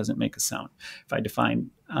course it doesn't make a sound. If I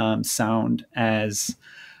define sound as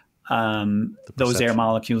those air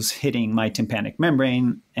molecules hitting my tympanic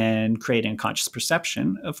membrane and creating conscious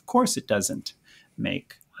perception, of course it doesn't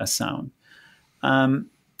make a sound.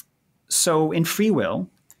 So in free will,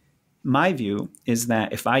 my view is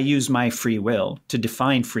that if I use my free will to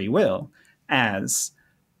define free will as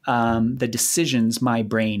the decisions my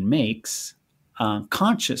brain makes,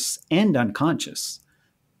 conscious and unconscious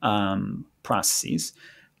processes,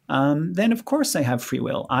 then of course I have free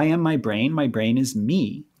will. I am my brain is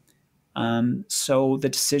me. So the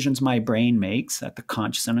decisions my brain makes at the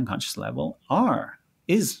conscious and unconscious level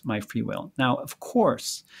is my free will. Now, of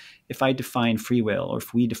course, if I define free will, or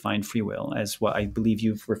if we define free will as what I believe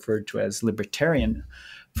you've referred to as libertarian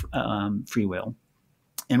free will,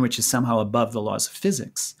 and which is somehow above the laws of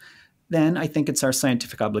physics, then I think it's our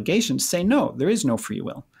scientific obligation to say, no, there is no free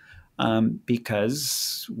will,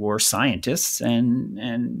 because we're scientists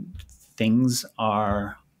and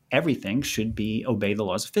everything should obey the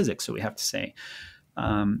laws of physics. So we have to say,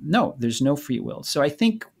 no, there's no free will. So I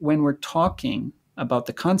think when we're talking about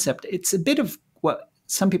the concept, it's a bit of what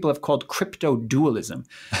some people have called crypto-dualism.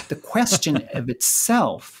 The question of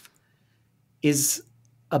itself is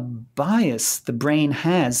a bias the brain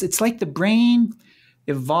has. It's like the brain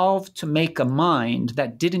evolved to make a mind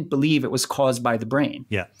that didn't believe it was caused by the brain.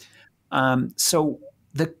 Yeah. So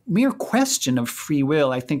the mere question of free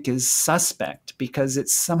will, I think, is suspect because it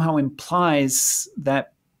somehow implies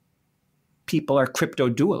that people are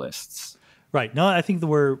crypto-dualists. Right. No, I think that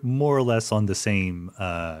we're more or less on the same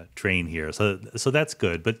train here. So that's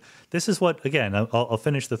good. But this is what, again, I'll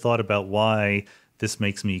finish the thought about why this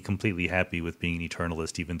makes me completely happy with being an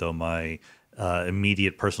eternalist, even though my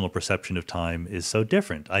immediate personal perception of time is so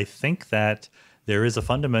different. I think that there is a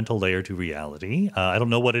fundamental layer to reality. I don't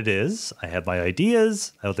know what it is. I have my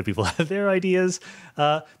ideas. Other people have their ideas.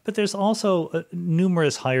 But there's also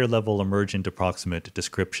numerous higher level emergent approximate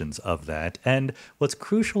descriptions of that. And what's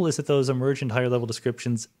crucial is that those emergent higher level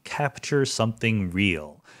descriptions capture something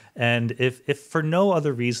real. And if for no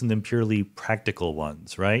other reason than purely practical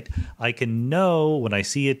ones, right? I can know when I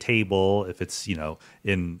see a table, if it's,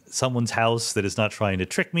 in someone's house that is not trying to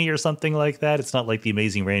trick me or something like that. It's not like the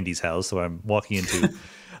Amazing Randy's house, so I'm walking into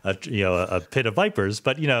a pit of vipers,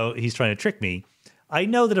 but, he's trying to trick me. I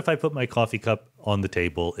know that if I put my coffee cup on the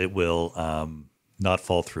table, it will not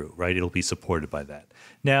fall through, right? It'll be supported by that.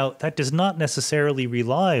 Now, that does not necessarily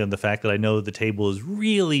rely on the fact that I know the table is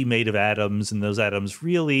really made of atoms, and those atoms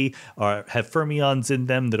really have fermions in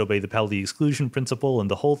them that obey the Pauli exclusion principle,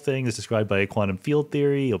 and the whole thing is described by a quantum field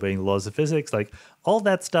theory, obeying the laws of physics. Like, all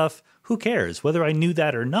that stuff, who cares? Whether I knew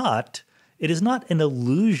that or not, it is not an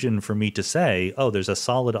illusion for me to say, oh, there's a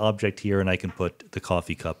solid object here and I can put the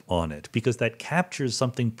coffee cup on it, because that captures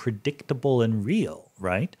something predictable and real,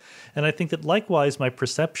 right? And I think that likewise, my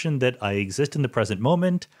perception that I exist in the present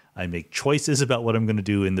moment, I make choices about what I'm going to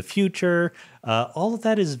do in the future, all of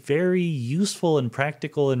that is very useful and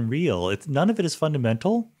practical and real. None of it is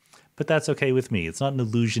fundamental, but that's okay with me. It's not an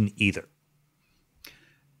illusion either.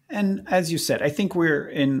 And as you said, I think we're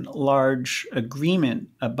in large agreement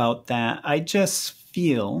about that. I just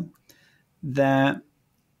feel that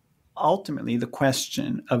ultimately the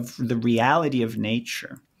question of the reality of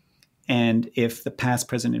nature and if the past,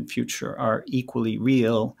 present, and future are equally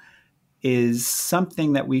real is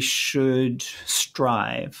something that we should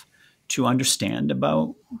strive to understand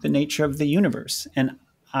about the nature of the universe. And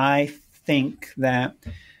I think that,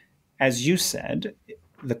 as you said,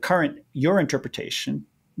 your interpretation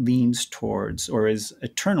leans towards or is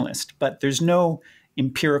eternalist, but there's no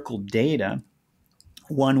empirical data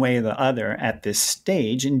one way or the other at this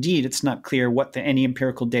stage. Indeed, it's not clear what any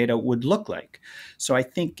empirical data would look like. So I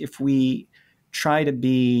think if we try to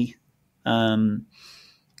be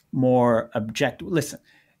more objective, listen,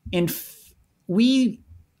 we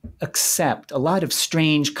accept a lot of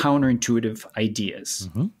strange counterintuitive ideas.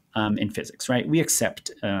 Mm-hmm. In physics, right? We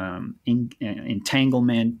accept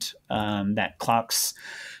entanglement, that clocks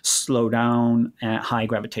slow down at high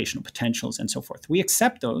gravitational potentials and so forth. We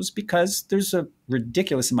accept those because there's a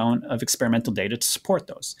ridiculous amount of experimental data to support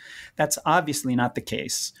those. That's obviously not the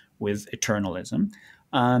case with eternalism.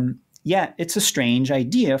 Yet it's a strange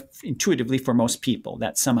idea intuitively for most people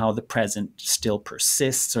that somehow the present still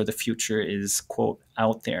persists or the future is, quote,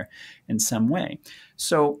 out there in some way.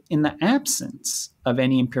 So in the absence of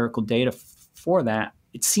any empirical data for that,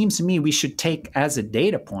 it seems to me we should take as a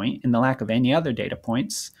data point, in the lack of any other data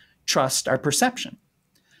points, trust our perception.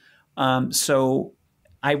 So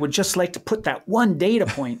I would just like to put that one data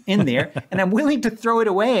point in there, and I'm willing to throw it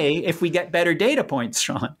away if we get better data points,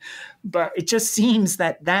 Sean. But it just seems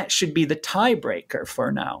that should be the tiebreaker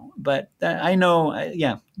for now. But I know,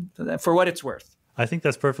 for what it's worth. I think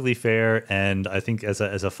that's perfectly fair. And I think as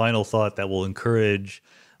a final thought, that will encourage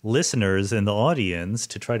listeners in the audience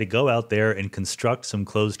to try to go out there and construct some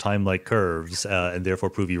closed time-like curves and therefore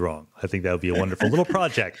prove you wrong. I think that would be a wonderful little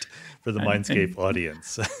project for the Mindscape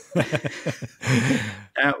audience.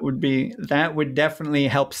 That would definitely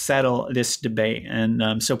help settle this debate.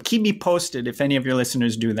 And so keep me posted if any of your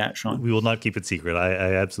listeners do that, Sean. We will not keep it secret.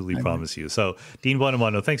 I absolutely promise you. So Dean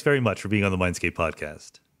Buonomano, thanks very much for being on the Mindscape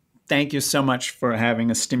podcast. Thank you so much for having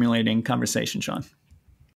a stimulating conversation, Sean.